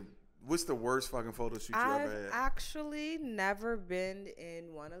couldn't get a, what's the worst fucking photo shoot you ever had? I've actually never been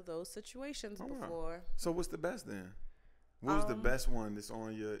in one of those situations before. So what's the best then? What was the best one that's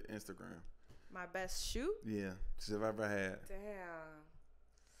on your Instagram? My best shoot? Yeah, that I've ever had. Damn.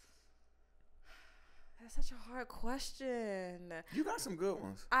 That's such a hard question. You got some good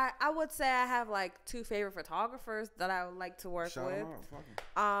ones. I would say I have like 2 favorite photographers that I would like to work Shout with. them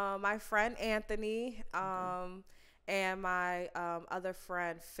out. My friend Anthony, and my other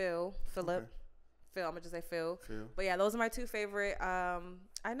friend Philip. Okay. Phil, I'm gonna just say Phil. But yeah, those are my 2 favorite.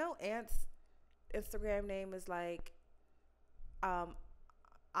 I know Ant's Instagram name is like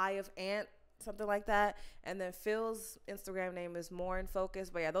Eye of Ant something like that. And then Phil's Instagram name is More in Focus.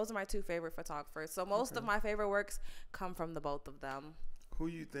 But yeah, those are my two favorite photographers. So most of my favorite works come from the both of them. Who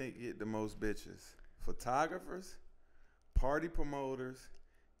you think get the most bitches? Photographers, party promoters,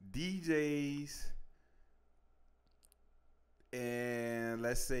 DJs, and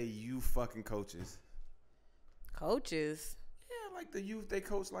let's say you fucking coaches. Coaches? Yeah, like the youth, they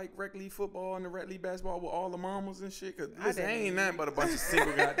coach like rec league football and the rec league basketball with all the mamas and shit. Cause listen, ain't nothing but a bunch of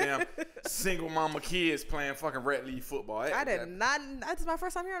single mama kids playing fucking rec league football. I did not. That's my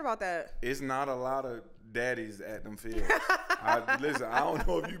first time hearing about that. It's not a lot of daddies at them fields. Listen, I don't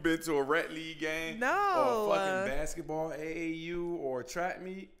know if you've been to a rec league game, no, or fucking basketball, AAU, or track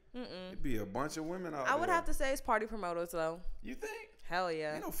meet. It'd be a bunch of women out there. I would have to say it's party promoters though. You think? Hell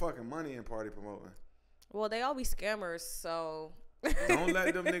yeah. Ain't no fucking money in party promoting. Well, they all be scammers, so. Don't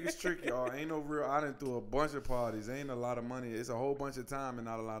let them niggas trick y'all. Ain't no real. I done threw a bunch of parties. Ain't a lot of money. It's a whole bunch of time and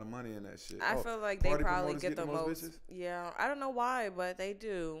not a lot of money in that shit. I feel like they probably get the most. Bitches? Yeah, I don't know why, but they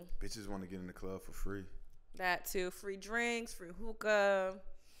do. Bitches want to get in the club for free. That too. Free drinks, free hookah.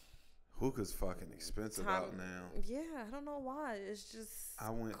 Hookah's fucking expensive out now. Yeah, I don't know why. It's just I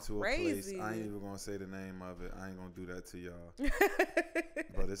went to a place. I ain't even gonna say the name of it. I ain't gonna do that to y'all.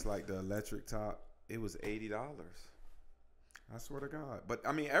 But it's like the electric top. It was $80. I swear to God. But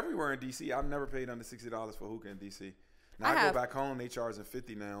I mean, everywhere in DC, I've never paid under $60 for hookah in DC. Now I go back home, they charging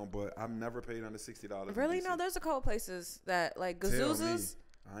 $50 now, but I've never paid under $60. Really? No, there's a couple places that like Gazooza's.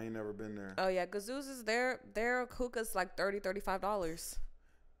 I ain't never been there. Oh yeah, Gazooza's. Their hookah's like $35.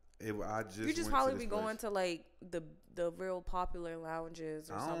 You just probably be going to like the real popular lounges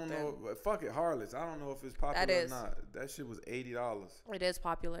or something. I don't know. Fuck it, Harlots. I don't know if it's popular or not. That shit was $80. It is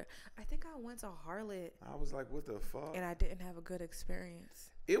popular. I think I went to Harlot. I was like, what the fuck? And I didn't have a good experience.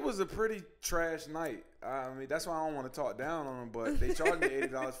 It was a pretty trash night. I mean, that's why I don't want to talk down on them, but they charged me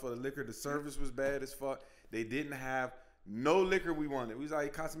 $80 for the liquor. The service was bad as fuck. They didn't have no liquor we wanted. We was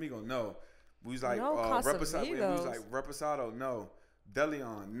like, Casamigo, no. We was like, Reposado. We was like, Reposado, no.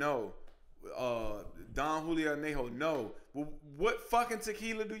 Deleon, no. Don Julio Anejo, no. Well, what fucking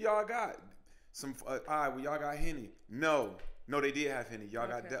tequila do y'all got? Some all right, well, y'all got Henny. No, they did have Henny. Y'all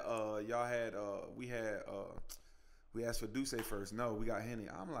got y'all had we asked for Douce first. No, we got Henny.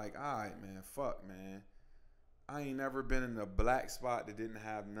 I'm like, all right, man, fuck, man. I ain't never been in a black spot that didn't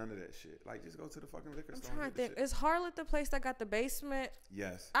have none of that shit. Like, just go to the fucking liquor store. I'm trying to think. Is Harlot the place that got the basement?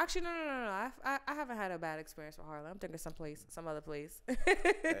 Yes. Actually, no. I haven't had a bad experience with Harlot. I'm thinking some other place.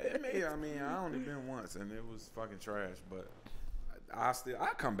 I mean, I only been once, and it was fucking trash. But I'll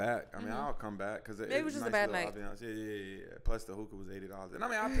come back. I mean, I'll come back because it was just a bad night. Yeah. Plus the hookah was $80, and I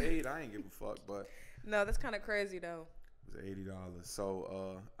mean, I paid. I ain't give a fuck, but no, that's kind of crazy though. It was $80.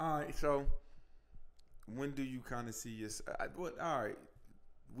 So, all right, so. When do you kind of see yourself? All right.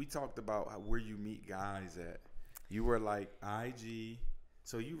 We talked about where you meet guys at. You were like IG.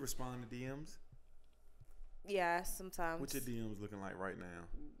 So you respond to DMs? Yeah, sometimes. What's your DMs looking like right now?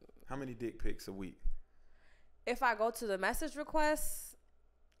 How many dick pics a week? If I go to the message requests.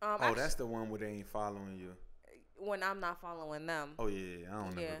 That's the one where they ain't following you. When I'm not following them. Oh, yeah. I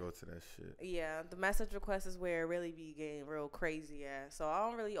don't ever go to that shit. Yeah. The message request is where it really be getting real crazy at. So I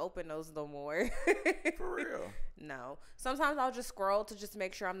don't really open those no more. For real? No. Sometimes I'll just scroll to just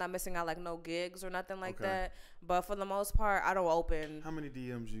make sure I'm not missing out like no gigs or nothing like that. But for the most part, I don't open. How many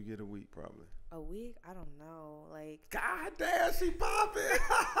DMs you get a week probably? A week? I don't know. Like, God damn, she popping.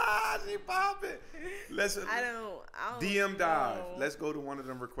 She popping. Listen, I don't DM dive. Let's go to one of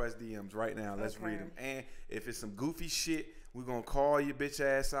them request DMs right now. Let's read them. And if it's some goofy shit, we're going to call your bitch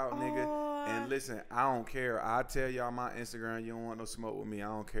ass out, nigga. And listen, I don't care. I tell y'all my Instagram, you don't want no smoke with me. I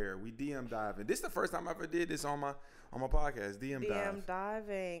don't care. We DM diving. This is the first time I ever did this on my podcast. DM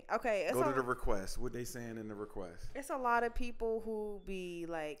diving. Okay. Go to the request. What they saying in the request? It's a lot of people who be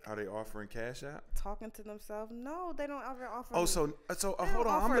like. Are they offering Cash App? Talking to themselves? No, they don't ever offer. Oh, so hold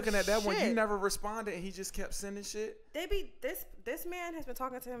on. I'm looking at that one. You never responded and he just kept sending shit? This man has been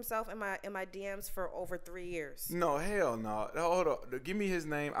talking to himself in my DMs for over 3 years. No, hell no. Hold on. Give me his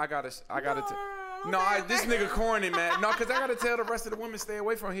name. I gotta this nigga corny, man. No, because I gotta tell the rest of the women stay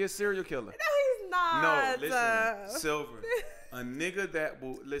away from him. He a serial killer. No, he's not. No, listen, Silver. A nigga that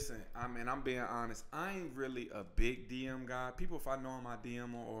will listen. I mean, I'm being honest. I ain't really a big DM guy. People, if I know him, I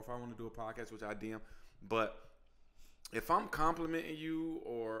DM or if I want to do a podcast, which I DM. But if I'm complimenting you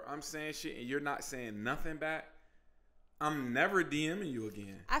or I'm saying shit and you're not saying nothing back, I'm never DMing you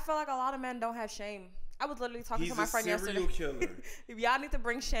again. I feel like a lot of men don't have shame. I was literally talking to my friend yesterday. He's a serial killer. Y'all need to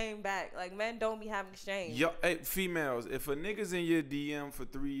bring shame back. Like, men don't be having shame. Yo, hey, females, if a nigga's in your DM for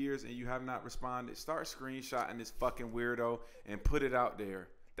 3 years and you have not responded, start screenshotting this fucking weirdo and put it out there.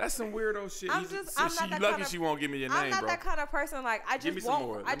 That's some weirdo shit. I'm not that lucky kind of, she won't give me your name, I'm not bro. that kind of person. Like I just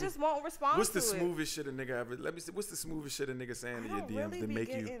won't. I just won't respond. What's the to smoothest shit a nigga ever? Let me see. What's the smoothest shit a nigga saying to your DMs to make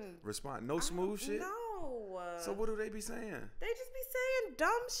you respond? No smooth shit. No. So what do they be saying? They just be saying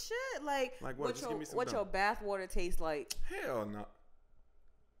dumb shit. Like what? What your bath water tastes like? Hell no.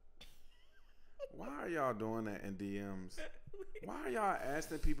 Why are y'all doing that in DMs? Why are y'all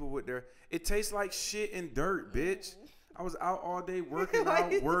asking people what their... It tastes like shit and dirt, bitch. I was out all day working.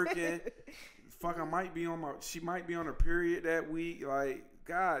 Fuck, she might be on her period that week. Like,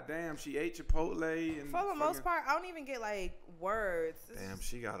 god damn, she ate Chipotle. And for the most part, I don't even get, like, words. Damn,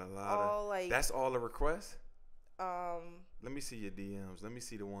 she got a lot of... Like, that's all the requests? Let me see your DMs. Let me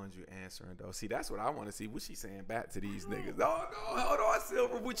see the ones you answering though. See, that's what I want to see. What she saying back to these niggas? Oh no, hold on,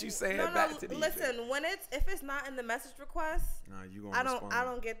 Silver. What you saying back to these? Listen, niggas? If it's not in the message request, nah, you gonna respond.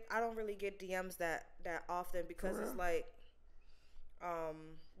 I don't really get DMs that often because it's like,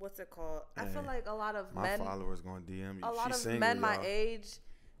 what's it called? I feel like a lot of my followers gonna DM you. A lot of men my age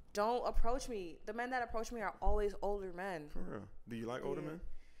don't approach me. The men that approach me are always older men. For real? Do you like older men?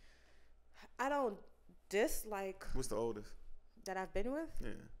 I don't dislike. What's the oldest that I've been with? Yeah,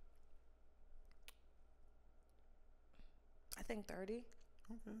 I think 30.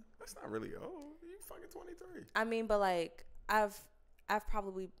 Okay, that's not really old. You fucking 23. I mean, but like I've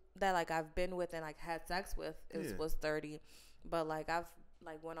probably that like I've been with and like had sex with was 30, but like I've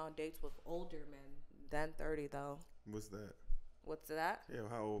like went on dates with older men than 30 though. What's that? What's that? Yeah,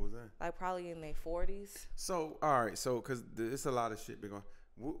 how old was that? Like probably in their 40s. So all right, so because it's a lot of shit been going.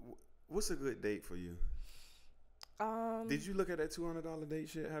 What's a good date for you? Did you look at that $200 date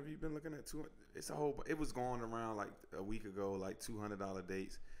shit? Have you been looking at It's a whole. It was going around like a week ago, like $200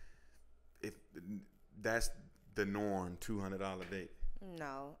 dates. If that's the norm, $200 date.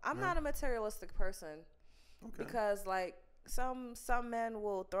 No, I'm not a materialistic person. Okay. Because like some men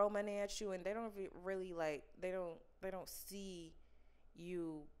will throw money at you and they don't really like they don't see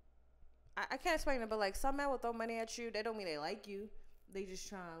you. I can't explain it, but like some men will throw money at you. They don't mean they like you. They just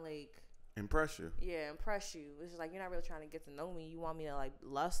trying to like impress you. Yeah, impress you. It's just like you're not really trying to get to know me. You want me to like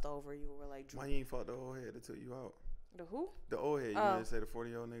lust over you or like. Why you ain't fuck the old head that took you out? The who? The old head. You didn't say the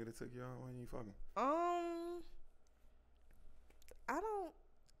 40-year-old nigga that took you out. Why you ain't fucking?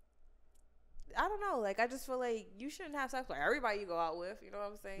 I don't know. Like I just feel like you shouldn't have sex with everybody you go out with. You know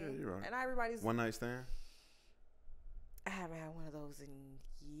what I'm saying? Yeah, you're right. And everybody's one night stand. I haven't had one of those in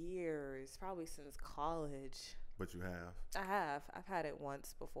years, probably since college. But you have. I have. I've had it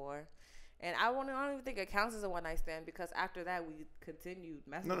once before. And I don't even think it counts as a one night stand because after that we continued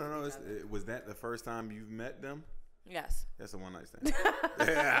messing with each other. Was that the first time you've met them? Yes. That's a one night stand.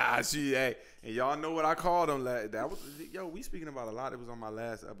 Yeah, and y'all know what I called them. That was we speaking about a lot. It was on my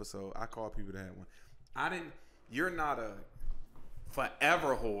last episode. I called people that had one. You're not a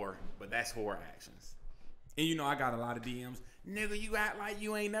forever whore, but that's whore actions. And you know I got a lot of DMs. Nigga, you act like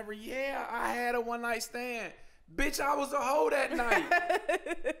you ain't never. Yeah, I had a one night stand. Bitch, I was a hoe that night.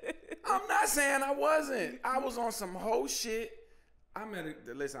 I'm not saying I wasn't. I was on some hoe shit.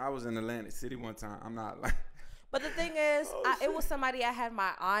 Listen, I was in Atlantic City one time. I'm not like. But the thing is, it was somebody I had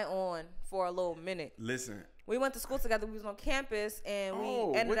my eye on for a little minute. Listen. We went to school together. We was on campus, and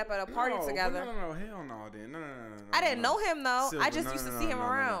we ended up at a party together. No, hell no, then. No. I didn't know him, though. Silver, I just used to see him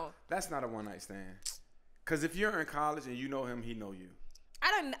around. No. That's not a one-night stand. Because if you're in college and you know him, he know you.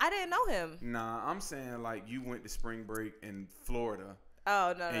 I didn't know him. Nah, I'm saying like you went to spring break in Florida.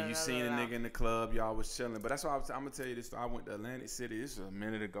 Oh, no, and you seen a nigga in the club, y'all was chilling. But that's why I'm going to tell you this. I went to Atlantic City. This was a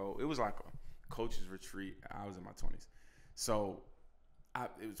minute ago. It was like a coach's retreat. I was in my 20s. So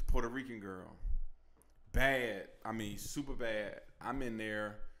it was a Puerto Rican girl. Bad. I mean, super bad. I'm in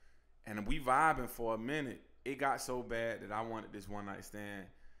there, and we vibing for a minute. It got so bad that I wanted this one night stand.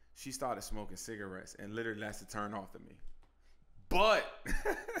 She started smoking cigarettes, and literally that's the turn off to me. But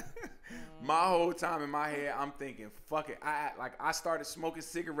my whole time in my head, I'm thinking, fuck it. I started smoking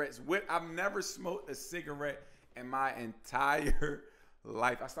cigarettes. I've never smoked a cigarette in my entire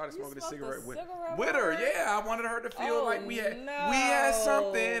life. I started smoking a cigarette with her. Yeah, I wanted her to feel like we had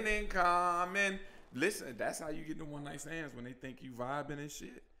something in common. Listen, that's how you get the one night stands when they think you vibing and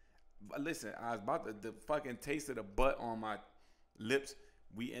shit. But listen, I was about to fucking taste of the butt on my lips.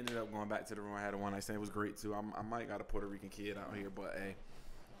 We ended up going back to the room. I had a one night stand. It was great too. I might got a Puerto Rican kid out here, but hey,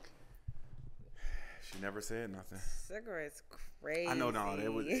 she never said nothing. Cigarettes crazy. I know, no,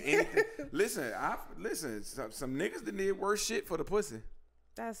 there was anything. Listen, some niggas that did worse shit for the pussy.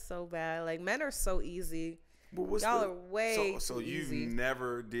 That's so bad. Like men are so easy. But y'all are way so easy. You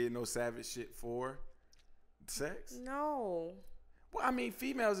never did no savage shit for sex? No. Well, I mean,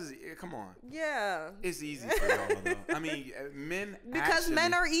 females is come on. Yeah. It's easy for y'all though. I mean, men because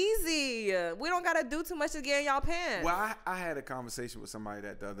men are easy. We don't gotta do too much to get in y'all pants. Well, I had a conversation with somebody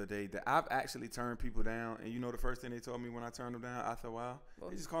the other day that I've actually turned people down, and you know the first thing they told me when I turned them down, I thought, wow,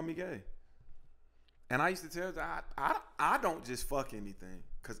 they just called me gay. And I used to tell them, I don't just fuck anything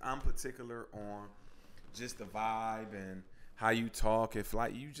because I'm particular on just the vibe and how you talk. If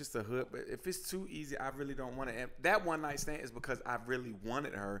like you just a hood, but if it's too easy, I really don't want it. And that one night stand is because I really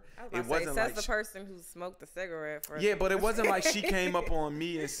wanted her. It wasn't like the person who smoked the cigarette. Yeah, but it wasn't like she came up on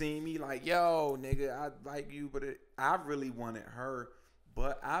me and seen me like, yo, nigga, I like you, but I really wanted her.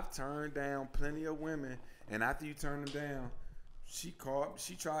 But I've turned down plenty of women, and after you turn them down, she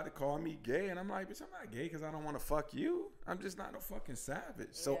tried to call me gay, and I'm like, bitch, I'm not gay because I don't want to fuck you. I'm just not no fucking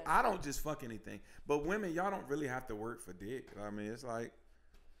savage. So I don't just fuck anything. But women, y'all don't really have to work for dick. I mean, it's like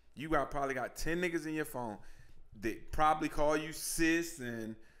you probably got 10 niggas in your phone that probably call you sis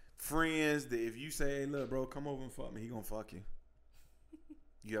and friends that if you say, hey, look, bro, come over and fuck me, he gonna fuck you.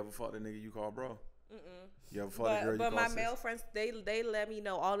 You ever fuck the nigga you call bro? Mm-mm. You ever fuck the girl you call sis? But my male friends, they let me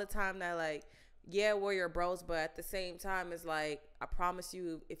know all the time that like, yeah, we're your bros, but at the same time, it's like, I promise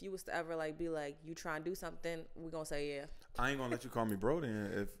you, if you was to ever like be like, you try and do something, we gonna say yeah. I ain't gonna let you call me bro then.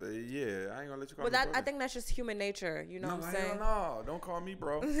 If I ain't gonna let you call me bro. I think that's just human nature. You know what I'm saying? No, don't call me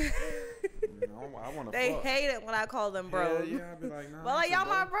bro. I want to. They hate it when I call them bros. Yeah, I'd be like, nah. But like y'all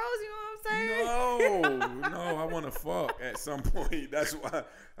my bros, you know what I'm saying? No, I want to fuck at some point. That's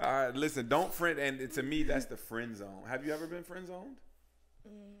why. Listen, don't friend. And to me, that's the friend zone. Have you ever been friend zoned?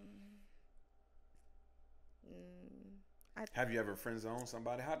 Have you ever friend zoned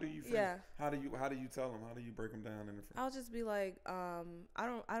somebody? How do you? How do you tell them? How do you break them down in the friend? I'll just be like, I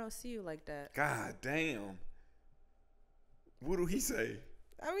don't see you like that. God damn. What do he say?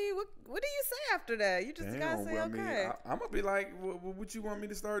 I mean, what do you say after that? You just gotta say okay. I'm gonna be like, what you want me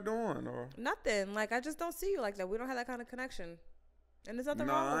to start doing or nothing? Like I just don't see you like that. We don't have that kind of connection. And there's nothing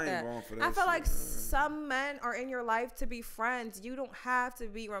wrong with that. Going for that. I feel like some men are in your life to be friends. You don't have to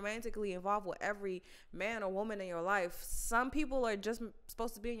be romantically involved with every man or woman in your life. Some people are just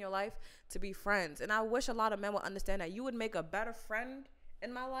supposed to be in your life to be friends. And I wish a lot of men would understand that. You would make a better friend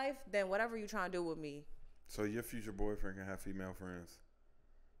in my life than whatever you're trying to do with me. So your future boyfriend can have female friends?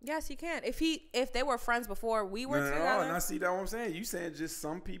 Yes, he can. If they were friends before we were together. No, see that what I'm saying? You saying just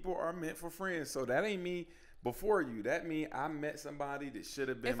some people are meant for friends. So that ain't me. Before you, that mean I met somebody that should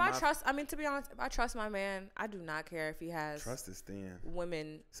have been. To be honest, if I trust my man, I do not care if he has. Trust is thin.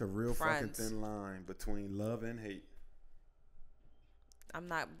 Women. It's a real friends. fucking thin line between love and hate. I'm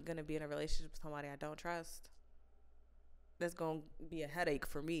not gonna be in a relationship with somebody I don't trust. That's gonna be a headache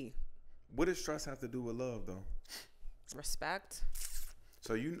for me. What does trust have to do with love, though? Respect.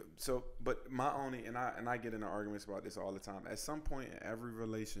 But my only and I get into arguments about this all the time. At some point in every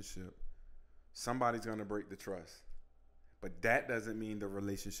relationship, somebody's gonna break the trust, but that doesn't mean the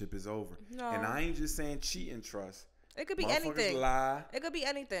relationship is over. No. And I ain't just saying cheat and trust. It could be anything. Lie. It could be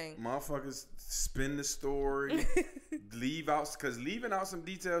anything. Motherfuckers spin the story, leaving out some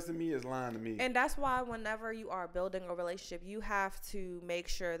details to me is lying to me. And that's why whenever you are building a relationship, you have to make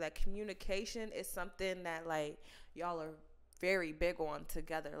sure that communication is something that like y'all are very big on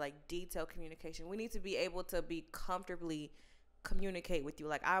together, like detailed communication. We need to be able to be comfortably communicate with you.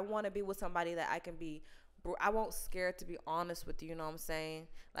 Like I want to be with somebody that I won't scared to be honest with you. You know what I'm saying?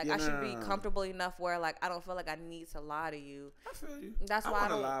 Like I should be comfortable enough where like I don't feel like I need to lie to you. I feel you. That's why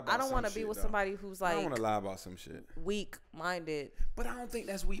I don't want to be with somebody who's like. I don't want to lie about some shit. Weak-minded. But I don't think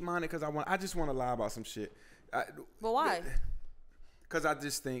that's weak-minded because I just want to lie about some shit. But why? Because I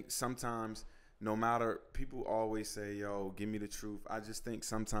just think sometimes. No matter, people always say, yo, give me the truth. I just think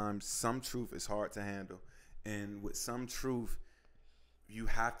sometimes some truth is hard to handle. And with some truth, you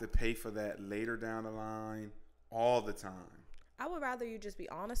have to pay for that later down the line all the time. I would rather you just be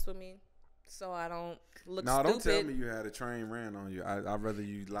honest with me so I don't look stupid. No, don't tell me you had a train ran on you. I'd rather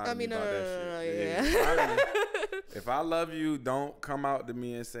you lie to me about that shit. Yeah. If I love you, don't come out to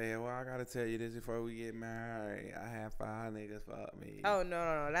me and say, well, I got to tell you this before we get married. I have 5 niggas fuck me. Oh,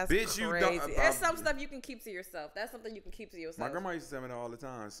 no. That's bitch, crazy. There's some stuff you can keep to yourself. That's something you can keep to yourself. My grandma used to tell me that all the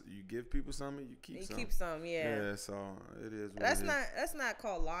time. So you give people something, you keep some. You keep some, yeah. Yeah, so it is what That's not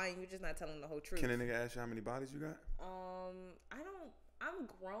called lying. You're just not telling the whole truth. Can a nigga ask you how many bodies you got? I'm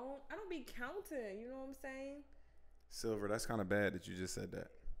grown. I don't be counting. You know what I'm saying? Silver, that's kind of bad that you just said that.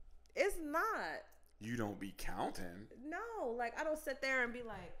 It's not. You don't be counting? No, like I don't sit there and be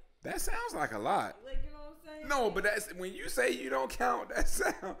like. That sounds like a lot. Like, you know what I'm saying? No, but that's when you say you don't count, that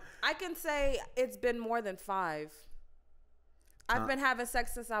sound. I can say it's been more than 5. I've been having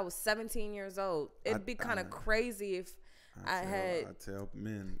sex since I was 17 years old. It'd be kind of crazy if I tell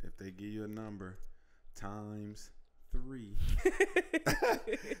men, if they give you a number times 3.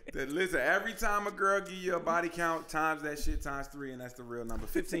 Listen, every time a girl give you a body count, times that shit times 3, and that's the real number.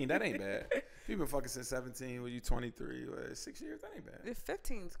 15, that ain't bad. People fucking since 17, when you 23, 6 years, that ain't bad.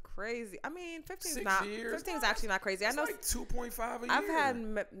 15's crazy. I mean, 15's 6 not. years, 15's actually not crazy. I know like 2.5 a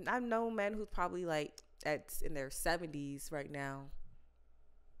year. I've known men who's probably like in their 70s right now.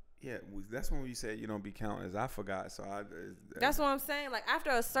 Yeah, that's when we said you don't be counting. I forgot, so that's what I'm saying. Like after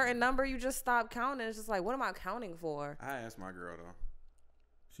a certain number, you just stop counting. It's just like, what am I counting for? I asked my girl though.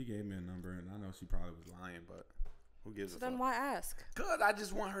 She gave me a number, and I know she probably was lying, but who gives a fuck? Then why ask? Cause I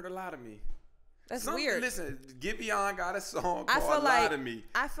just want her to lie to me. That's weird. Listen, Get Beyond got a song called "Lie to Me."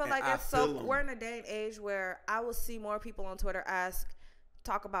 I feel like it's so. We're in a day and age where I will see more people on Twitter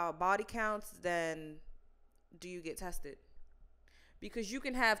talk about body counts than do you get tested. Because you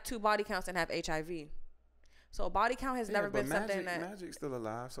can have 2 body counts and have HIV. So a body count has never been something that... Magic's still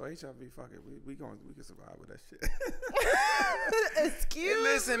alive, so HIV, fuck it. We can survive with that shit. Excuse me?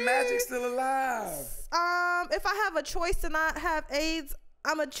 Listen, Magic's still alive. If I have a choice to not have AIDS,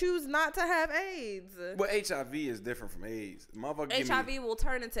 I'm going to choose not to have AIDS. Well, HIV is different from AIDS. HIV will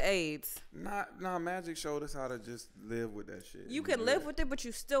turn into AIDS. Nah, Magic showed us how to just live with that shit. You can live with it, but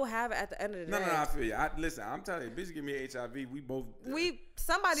you still have it at the end of the day. No, I feel you. Listen, I'm telling you, bitch give me HIV, we both...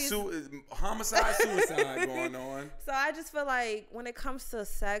 homicide, suicide going on. So I just feel like when it comes to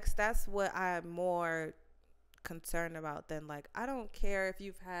sex, that's what I'm more concerned about than like, I don't care if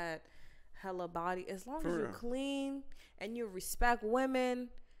you've had hella body, as long as you're clean and you respect women,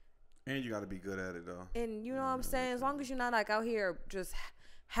 and you got to be good at it though, and you know what I'm saying, as long as you're not like out here just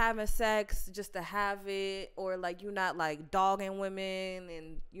having sex just to have it, or like you're not like dogging women,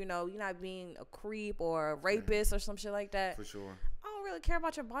 and you know you're not being a creep or a rapist or some shit like that. For sure. I don't really care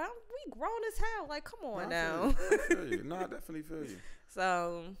about your body. We grown as hell. Like, come on now. I feel you. No, I definitely feel you.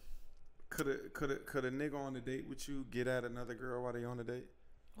 So could a nigga on a date with you get at another girl while they on a date?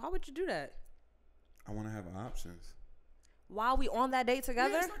 Why would you do that? I want to have options. While we on that date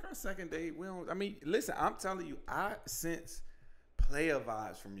together? Yeah, it's like our second date. Listen, I'm telling you, I sense player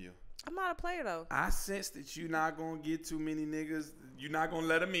vibes from you. I'm not a player though. I sense that you're not gonna get too many niggas. You're not gonna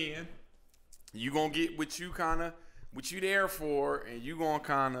let them in. You gonna get what you there for, and you gonna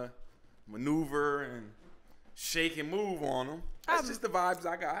kind of maneuver and shake and move on them. That's just the vibes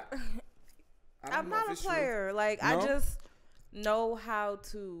I got. I'm not a player. True. Like, no? I just know how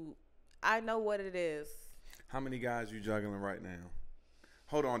to. I know what it is. How many guys you juggling right now?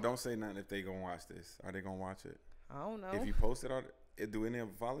 Hold on, don't say nothing if they gonna watch this. Are they gonna watch it? I don't know. If you post it, do any of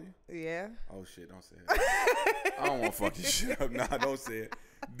them follow you? Yeah. Oh shit, don't say it. I don't want to fuck your shit up. Nah, don't say it.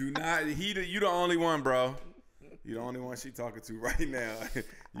 Do not. You the only one, bro. You the only one she talking to right now.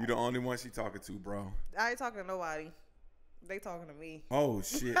 You the only one she talking to, bro. I ain't talking to nobody. They talking to me. Oh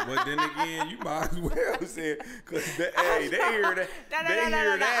shit! But then again, you might as well say it, cause they hear that.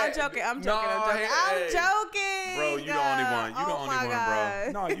 I'm joking. I'm joking. Bro, you the only one. You the only one,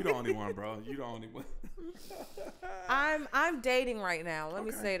 bro. No, you the only one, bro. You the only one. I'm dating right now. Let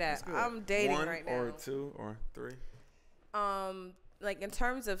me say that. I'm dating right now. 1 or 2 or 3. Like in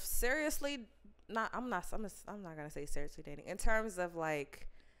terms of seriously, I'm not gonna say seriously dating. In terms of like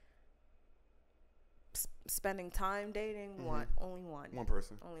spending time dating, only one. One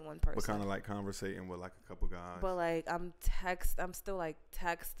person. Only one person. But kind of like conversating with like a couple guys. But like I'm still like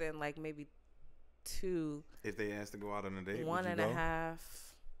texting like maybe 2. If they asked to go out on a date, 1.5.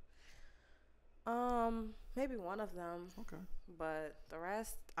 Maybe one of them. Okay. But the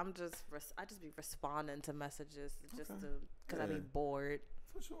rest, I just be responding to messages just because I be bored.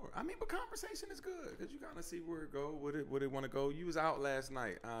 For sure. I mean, but conversation is good because you kind of see where it go, where it want to go. You was out last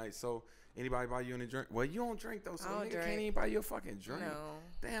night. All right, so anybody buy you any drink? Well, you don't drink though, so a nigga can't even buy you a fucking drink. No.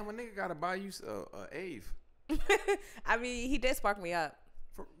 Damn, a nigga gotta buy you a Ave. I mean, he did spark me up.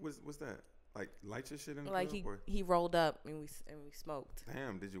 What's that? Like light your shit in the club? He rolled up and we smoked.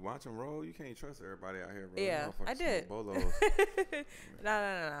 Damn, did you watch him roll? You can't trust everybody out here, bro. Yeah, I did.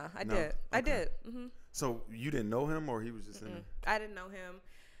 No. I did. Mm-hmm. So you didn't know him, or he was just in there? I didn't know him.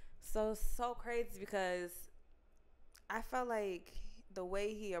 So crazy because I felt like the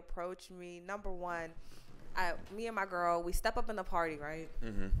way he approached me. Number one, me and my girl, we step up in the party, right?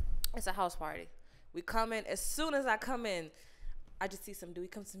 Mm-hmm. It's a house party. We come in. As soon as I come in, I just see some dude. He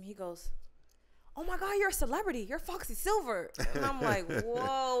comes to me. He goes, "Oh my God, you're a celebrity. You're Foxie Silver." And I'm like,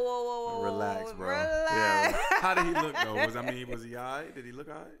 whoa. Relax, bro. Relax. Yeah. How did he look though? Was he all right? Did he look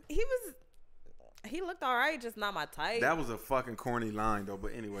all right? He looked all right, just not my type. That was a fucking corny line though.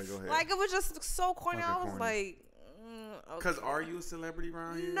 But anyway, go ahead. Like, it was just so corny. I was like, because are you a celebrity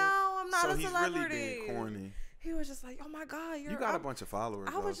around here? No, I'm not a celebrity. So he's really being corny. he was just like, oh my God, you got a bunch of followers.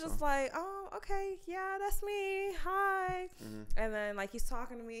 I was just like, oh, okay, yeah, that's me. Hi. And then like he's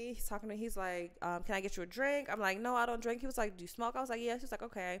talking to me. He's like, can I get you a drink? I'm like, no, I don't drink. He was like, do you smoke? I was like, yeah. He's like,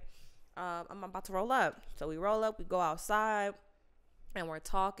 okay. I'm about to roll up. So we roll up. We go outside, and we're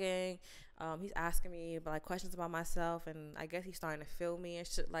talking. He's asking me like questions about myself, and I guess he's starting to feel me and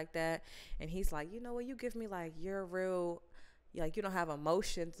shit like that. And he's like, you know what? You give me like you're real. Like you don't have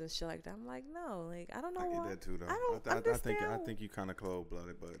emotions and shit like that. I'm like, no, like I don't know. I get that too, though. I don't understand. I think you kind of cold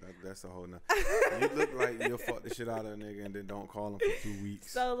blooded, but that's a whole nother. You look like you'll fuck the shit out of a nigga and then don't call him for 2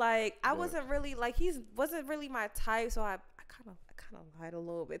 weeks. So like I wasn't really like wasn't really my type. So I kind of lied a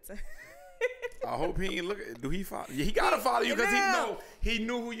little bit to. I hope he ain't looking. Do he follow? Yeah, he gotta follow you because he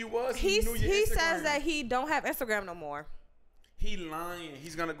knew who you was. He knew your he Instagram. says that he don't have Instagram no more. He lying.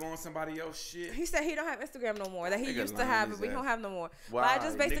 He's gonna go on somebody else's shit. He said he don't have Instagram no more. That he used to have it, but he don't have no more. Why? But I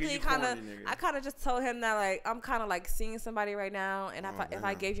just basically I kind of just told him that like I'm kind of like seeing somebody right now, and if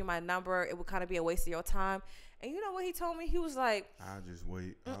I gave you my number, it would kind of be a waste of your time. And you know what he told me? He was like, I'll just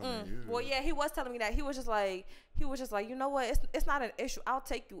wait. Well, yeah, he was telling me that. He was just like, you know what? It's not an issue. I'll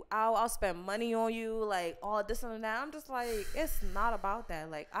take you out. I'll spend money on you. Like, all this and that. I'm just like, it's not about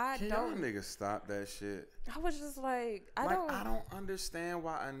that. Like, Can y'all niggas stop that shit? I was just like, I don't understand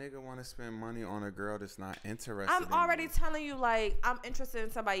why a nigga want to spend money on a girl that's not interested. I'm already telling you, like, I'm interested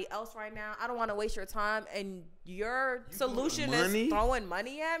in somebody else right now. I don't want to waste your time. And your solution is throwing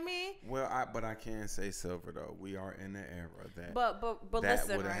money at me. Well, but I can say, Silver, though. We are in the era that but that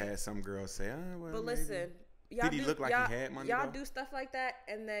listen, would have right? had some girls say, well, but maybe. Listen, did he look like he had money? Y'all do stuff like that,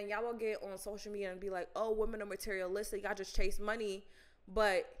 and then y'all will get on social media and be like, "Oh, women are materialistic. Y'all just chase money,"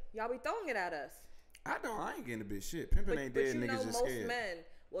 but y'all be throwing it at us. I ain't getting a bit shit. Pimping ain't dead. Niggas just scared. Most men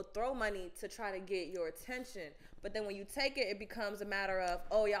will throw money to try to get your attention, but then when you take it, it becomes a matter of,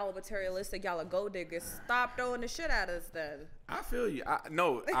 oh, y'all are materialistic, y'all are gold diggers. Stop throwing the shit at us, then. I feel you.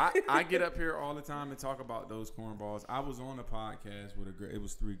 I get up here all the time and talk about those cornballs. I was on a podcast with it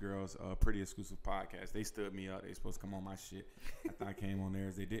was 3 girls, pretty exclusive podcast. They stood me up. They supposed to come on my shit. I thought I came on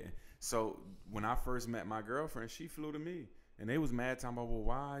theirs. They didn't. So when I first met my girlfriend, she flew to me, and they was mad talking about, well,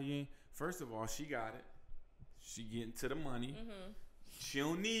 why you ain't? First of all, she got it. She getting to the money. Mm-hmm. She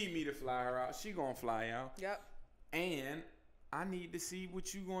don't need me to fly her out. She gonna fly out. Yep. And I need to see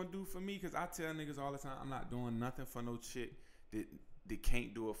what you gonna do for me, because I tell niggas all the time, I'm not doing nothing for no chick that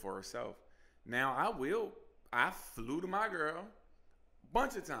can't do it for herself. Now I flew to my girl a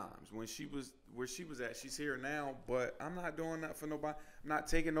bunch of times when she was where she was at. She's here now, but I'm not doing that for nobody. I'm not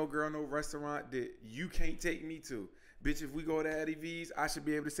taking no girl no restaurant that you can't take me to. Bitch, if we go to Eddie V's, I should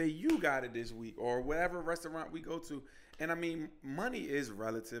be able to say you got it this week, or whatever restaurant we go to. And I mean, money is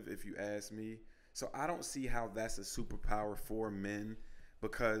relative if you ask me. So I don't see how that's a superpower for men,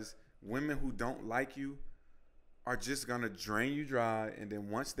 because women who don't like you are just going to drain you dry. And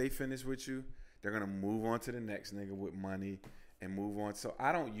then once they finish with you, they're going to move on to the next nigga with money and move on. So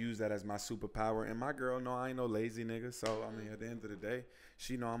I don't use that as my superpower. And my girl know I ain't no lazy nigga. So, I mean, at the end of the day,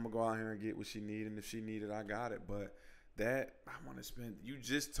 she know I'm going to go out here and get what she need. And if she need it, I got it. But that, I want to spend, you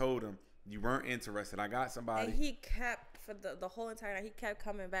just told him you weren't interested. I got somebody. And he kept, for the whole entire night, he kept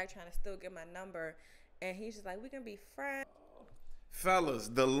coming back trying to still get my number. And he's just like, we can be friends. Fellas,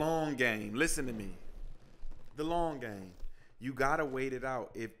 the long game. Listen to me. The long game. You got to wait it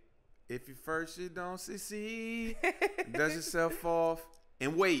out. If you first you don't succeed, dust yourself off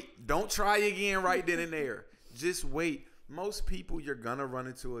and wait. Don't try again right then and there. Just wait. Most people you're going to run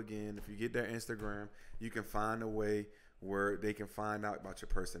into again. If you get their Instagram, you can find a way where they can find out about your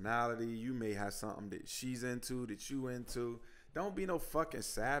personality. You may have something that she's into, that you into. Don't be no fucking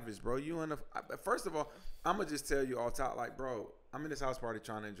savage, bro. First of all, I'm going to just tell you all top, like, bro, I'm in this house party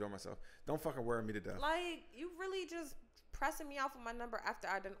trying to enjoy myself. Don't fucking wear me to death. Like, you really just pressing me off with my number after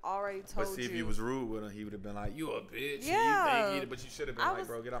I done already told you. But see, if you was rude with him, he would have been like, you a bitch. Yeah. But you should have been like,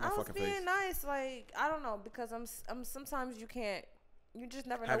 bro, get out my fucking face. I was being nice. Like, I don't know, because I'm sometimes you can't, you just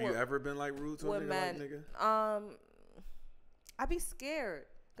never know. Have you ever been like rude to a nigga like nigga? I be scared.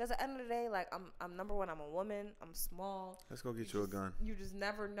 Because at the end of the day, like, I'm number one, I'm a woman, I'm small. Let's go get you a gun. You just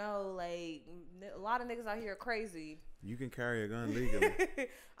never know. Like, a lot of niggas out here are crazy. You can carry a gun legally.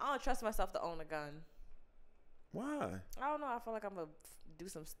 I don't trust myself to own a gun. Why? I don't know. I feel like I'm going to do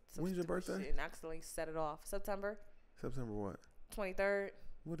some When's your birthday? Shit and accidentally set it off. September what? 23rd.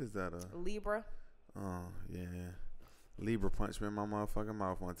 What is that? Libra. Oh, yeah. Libra punched me in my motherfucking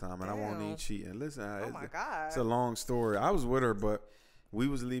mouth one time, and I won't need cheating. Listen, my God. It's a long story. I was with her, but we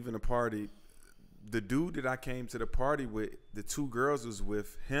was leaving the party. The dude that I came to the party with, the 2 girls was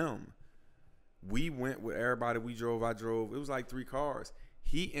with him. We went with everybody. I drove. It was like 3 cars.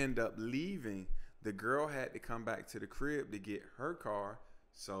 He ended up leaving. The girl had to come back to the crib to get her car.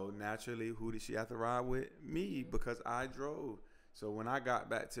 So naturally, who did she have to ride with? Me, because I drove. So when I got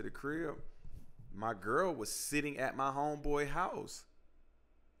back to the crib, my girl was sitting at my homeboy house.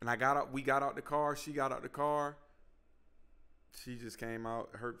 And we got out the car. She got out the car. She just came out.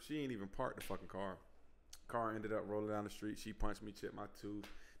 She ain't even parked the fucking car. Car ended up rolling down the street. She punched me, chipped my tooth.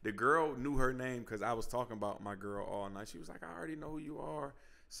 The girl knew her name because I was talking about my girl all night. She was like, I already know who you are.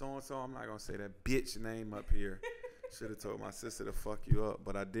 So-and-so. I'm not going to say that bitch name up here. Should have told my sister to fuck you up,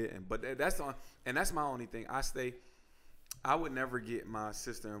 but I didn't. But that's my only thing. I would never get my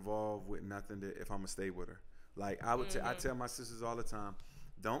sister involved with nothing if I'm going to stay with her. Like, I tell my sisters all the time,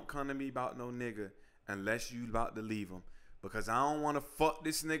 don't come to me about no nigga unless you about to leave him. Because I don't want to fuck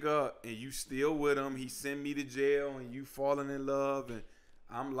this nigga up and you still with him. He send me to jail and you falling in love and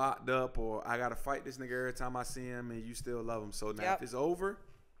I'm locked up, or I got to fight this nigga every time I see him and you still love him. So now if it's over,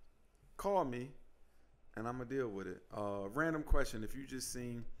 call me and I'm going to deal with it. Random question. If you just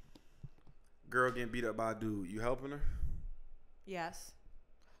seen girl getting beat up by a dude, you helping her? Yes.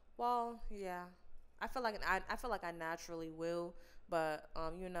 Well, yeah. I feel like I naturally will, but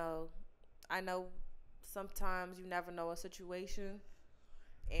you know, I know sometimes you never know a situation,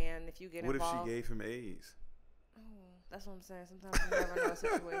 and if you get involved. What if she gave him AIDS? Oh, that's what I'm saying. Sometimes you never know a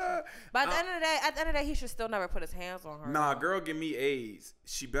situation. But at the end of the day, he should still never put his hands on her. Nah, girl, give me AIDS.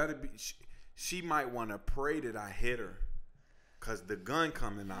 She better be. She might want to pray that I hit her. Cause the gun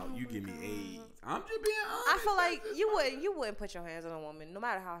coming out, you give me AIDS. I'm just being honest. I feel like you wouldn't put your hands on a woman, no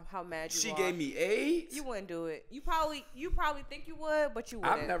matter how mad you are. She gave me AIDS. You wouldn't do it. You probably think you would, but you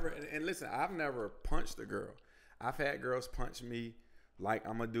wouldn't. I've never punched a girl. I've had girls punch me like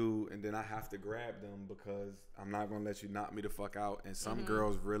I'm a dude, and then I have to grab them because I'm not gonna let you knock me the fuck out. And some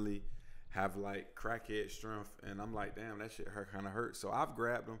girls really have like crackhead strength, and I'm like, damn, that shit kind of hurt. So I've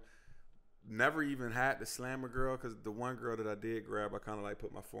grabbed them. Never even had to slam a girl, because the one girl that I did grab, I kind of like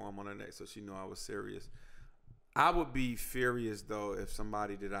put my forearm on her neck so she knew I was serious. I would be furious though if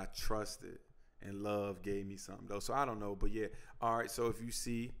somebody that I trusted and loved gave me something though. So I don't know, but yeah. All right. So if you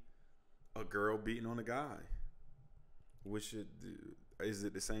see a girl beating on a guy, is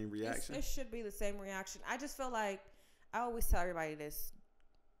it the same reaction? It should be the same reaction. I just feel like I always tell everybody this: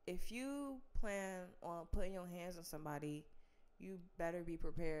 if you plan on putting your hands on somebody, you better be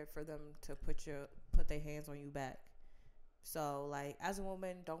prepared for them to put their hands on you back. So, like, as a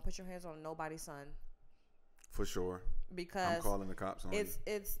woman, don't put your hands on nobody's son. For sure. Because I'm calling the cops on you.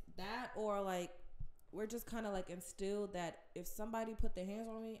 It's that, or like we're just kind of like instilled that if somebody put their hands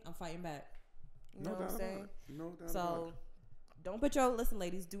on me, I'm fighting back. You know what I'm saying? No doubt. So, listen,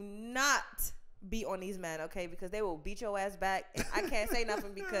 ladies, do not beat on these men, okay? Because they will beat your ass back. And I can't say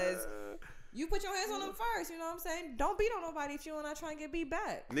nothing because you put your hands on them first, you know what I'm saying? Don't beat on nobody if you're not trying to get beat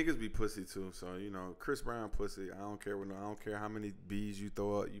back. Niggas be pussy too, so you know, Chris Brown pussy. I don't care how many bees you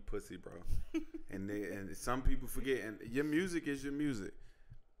throw up, you pussy, bro. and some people forget, and your music is your music.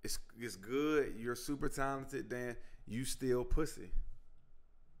 It's good. You're super talented, Dan. You still pussy.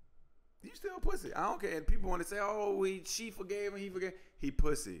 You still pussy. I don't care. And people want to say, oh, she forgave him, he forgave. He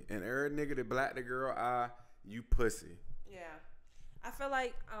pussy. And every nigga that black the girl eye, you pussy. Yeah. I feel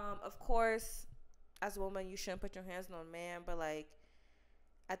like, of course, as a woman, you shouldn't put your hands on a man. But, like,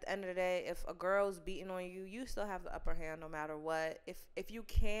 at the end of the day, if a girl's beating on you, you still have the upper hand no matter what. If you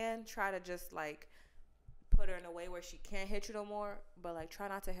can, try to just, like, put her in a way where she can't hit you no more. But, like, try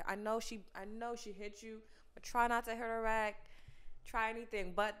not to hit. I know she hit you, but try not to hit her back. Try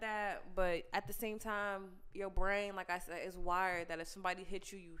anything but that. But at the same time, your brain, like I said, is wired that if somebody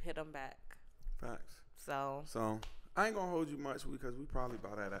hits you, you hit them back. Facts. So I ain't gonna hold you much because we probably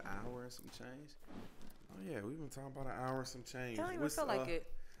about at an hour and some change. Oh yeah, we've been talking about an hour and some change. I don't even feel like it.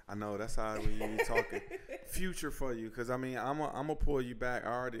 I know, that's how we be talking. Future for you, because I mean, I'm gonna pull you back. I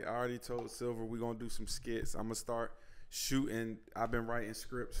already told Silver we gonna do some skits. I'm gonna start shooting. I've been writing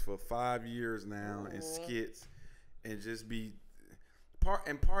scripts for 5 years now and skits, and just be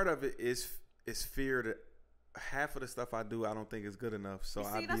part of it is fear that half of the stuff I do I don't think is good enough. So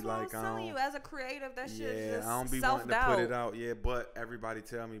I'd be like, I'm telling you, as a creative, that shit is just I don't be wanting to put it out. Yeah, but everybody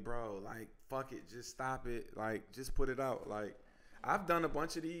tell me, bro, like, fuck it, just stop it. Like, just put it out. Like, I've done a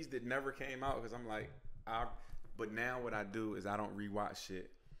bunch of these that never came out because I'm like, but now what I do is I don't rewatch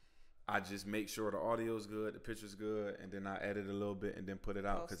shit. I just make sure the audio's good, the picture's good, and then I edit a little bit and then put it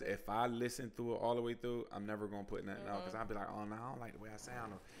out. Because if I listen through it all the way through, I'm never going to put nothing out. Because I'll be like, oh, no, I don't like the way I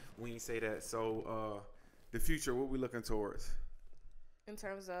sound. We ain't say that. So, the future, what we looking towards? In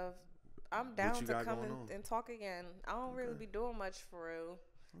terms of, I'm down to come and talk again. I don't really be doing much for real.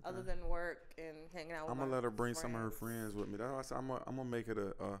 other than work and hanging out with I'm gonna let her bring some of her friends with me. That's why I said I'm gonna make it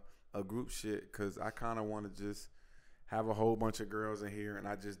a group shit because I kind of want to just have a whole bunch of girls in here and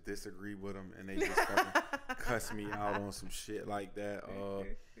I just disagree with them and they just fucking cuss me out on some shit like that.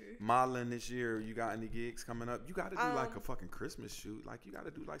 Modeling this year, you got any gigs coming up? You got to do like a fucking Christmas shoot. Like you got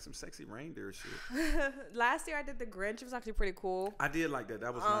to do like some sexy reindeer shit. Last year I did the Grinch. It was actually pretty cool. I did like that.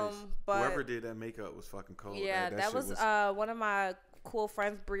 That was nice. But whoever did that makeup was fucking cold. Yeah, that was one of my cool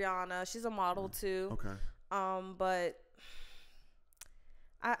friends, Brianna. She's a model too. Okay. But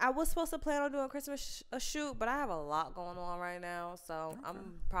I was supposed to plan on doing a Christmas shoot, but I have a lot going on right now, so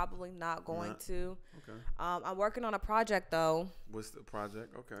I'm probably not going to. Okay. I'm working on a project though. What's the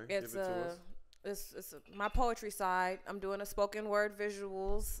project? Okay. It's give it to us. It's my poetry side. I'm doing a spoken word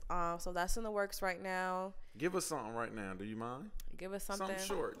visuals. So that's in the works right now. Give us something right now. Do you mind? Give us something. Something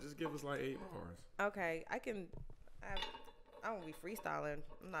short. Just give us like 8 bars. Okay, I won't be freestyling.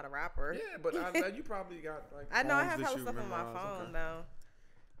 I'm not a rapper. Yeah, but you probably got like. I know I have hella stuff on my phone though.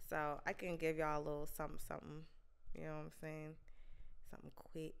 So I can give y'all a little something. You know what I'm saying? Something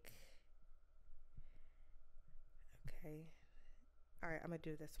quick. Okay. All right, I'm going to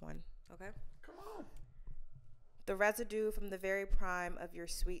do this one. Okay? Come on. The residue from the very prime of your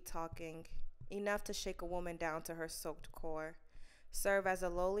sweet talking, enough to shake a woman down to her soaked core. Serve as a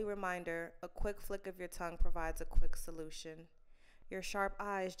lowly reminder, a quick flick of your tongue provides a quick solution. Your sharp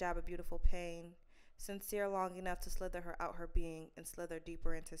eyes jab a beautiful pain. Sincere long enough to slither her out her being and slither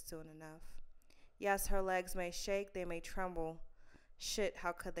deeper into soon enough. Yes, her legs may shake, they may tremble. Shit,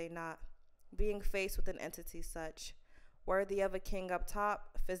 how could they not? Being faced with an entity such. Worthy of a king up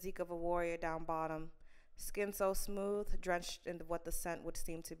top, physique of a warrior down bottom. Skin so smooth, drenched in what the scent would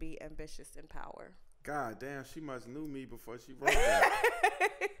seem to be ambitious in power. God damn, she must knew me before she wrote that.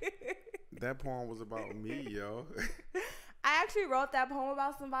 That poem was about me, yo. I actually wrote that poem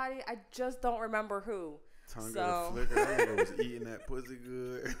about somebody. I just don't remember who. Tongue of the flicker. That nigga was eating that pussy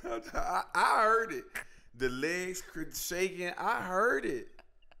good. I heard it. The legs shaking. I heard it.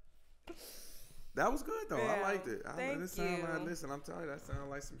 That was good though. Yeah, I liked it. Thank you. Listen, I'm telling you, that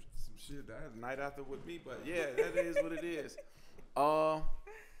sounded like some shit. That had a night after with me, but yeah, that is what it is.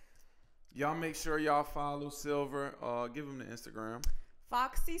 Y'all make sure y'all follow Silver. Give him the Instagram.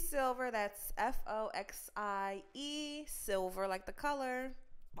 Foxie Silver, that's Foxie Silver, like the color.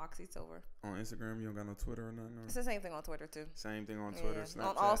 Foxie Silver. On Instagram, you don't got no Twitter or nothing? Or? It's the same thing on Twitter, too. Same thing on Twitter,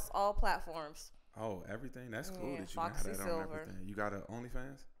 Snapchat? On all platforms. Oh, everything? That's cool that you Foxie got that Silver. on everything. You got a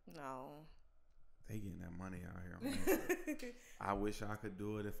OnlyFans? No. They getting that money out here. I wish I could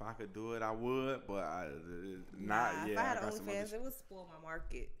do it. If I could do it, I would, but not yet. If I had OnlyFans, it would spoil my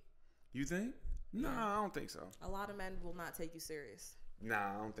market. You think? No, I don't think so. A lot of men will not take you serious.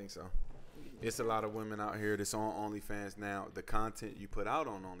 Nah, I don't think so. It's a lot of women out here that's on OnlyFans now. The content you put out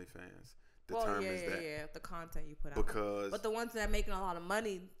on OnlyFans determines that. Yeah, the content you put out. But the ones that are making a lot of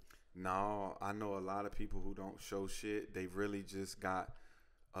money. No, I know a lot of people who don't show shit. They really just got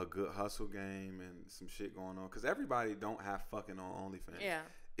a good hustle game and some shit going on. Because everybody don't have fucking on OnlyFans. Yeah.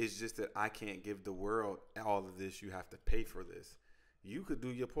 It's just that I can't give the world all of this. You have to pay for this. You could do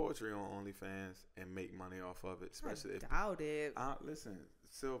your poetry on OnlyFans and make money off of it, especially I doubt it. Listen,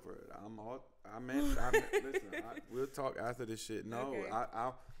 Silver, we'll talk after this shit. No, okay.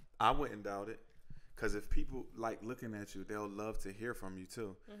 I wouldn't doubt it, because if people like looking at you, they'll love to hear from you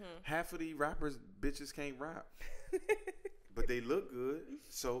too. Mm-hmm. Half of these rappers, bitches can't rap, but they look good,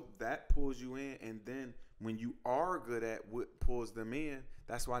 so that pulls you in. And then when you are good at what pulls them in,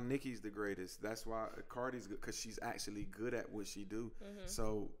 that's why Nicki's the greatest. That's why Cardi's good, because she's actually good at what she do. Mm-hmm.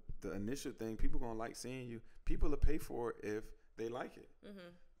 So the initial thing, people gonna like seeing you. People will pay for it if they like it. Mm-hmm.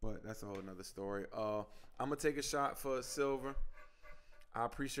 But that's a whole nother story. I'm gonna take a shot for Silver. I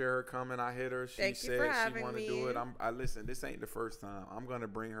appreciate her coming. I hit her. She said she want to do it. Listen, this ain't the first time. I'm gonna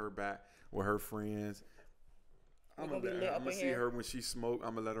bring her back with her friends. I'm gonna see her when she smoke.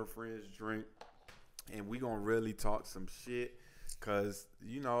 I'm gonna let her friends drink, and we gonna really talk some shit. Cause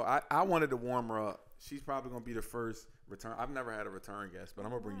I wanted to warm her up. She's probably gonna be the first return. I've never had a return guest, but I'm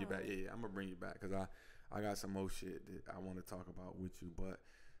gonna bring you back. Yeah, I'm gonna bring you back because I got some more shit that I want to talk about with you. But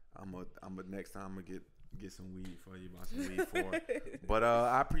I'm next time I'm gonna get some weed for you. Buy some weed for it. But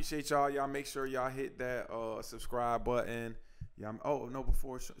I appreciate y'all. Y'all make sure y'all hit that subscribe button. Yeah.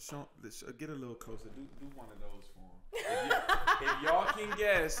 Before get a little closer. Do one of those for him. If y'all can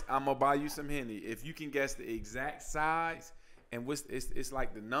guess, I'm gonna buy you some Henny. If you can guess the exact size. And it's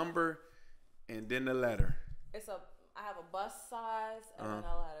like the number and then the letter. I have a bust size and then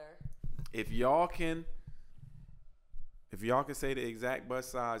a letter. If y'all can say the exact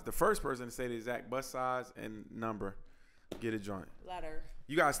bust size, the first person to say the exact bust size and number, Get a joint. Letter.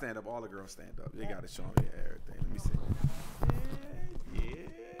 You gotta stand up. All the girls stand up. They gotta show me everything. Let me see.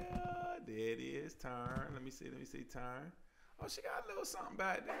 Yeah, there it is. Turn. Let me see. Turn. Oh, she got a little something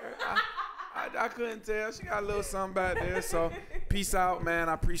back there. I couldn't tell. She got a little something back there. So, peace out, man.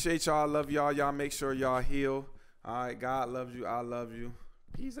 I appreciate y'all. I love y'all. Y'all make sure y'all heal. All right. God loves you. I love you.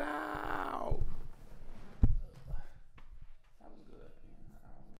 Peace out.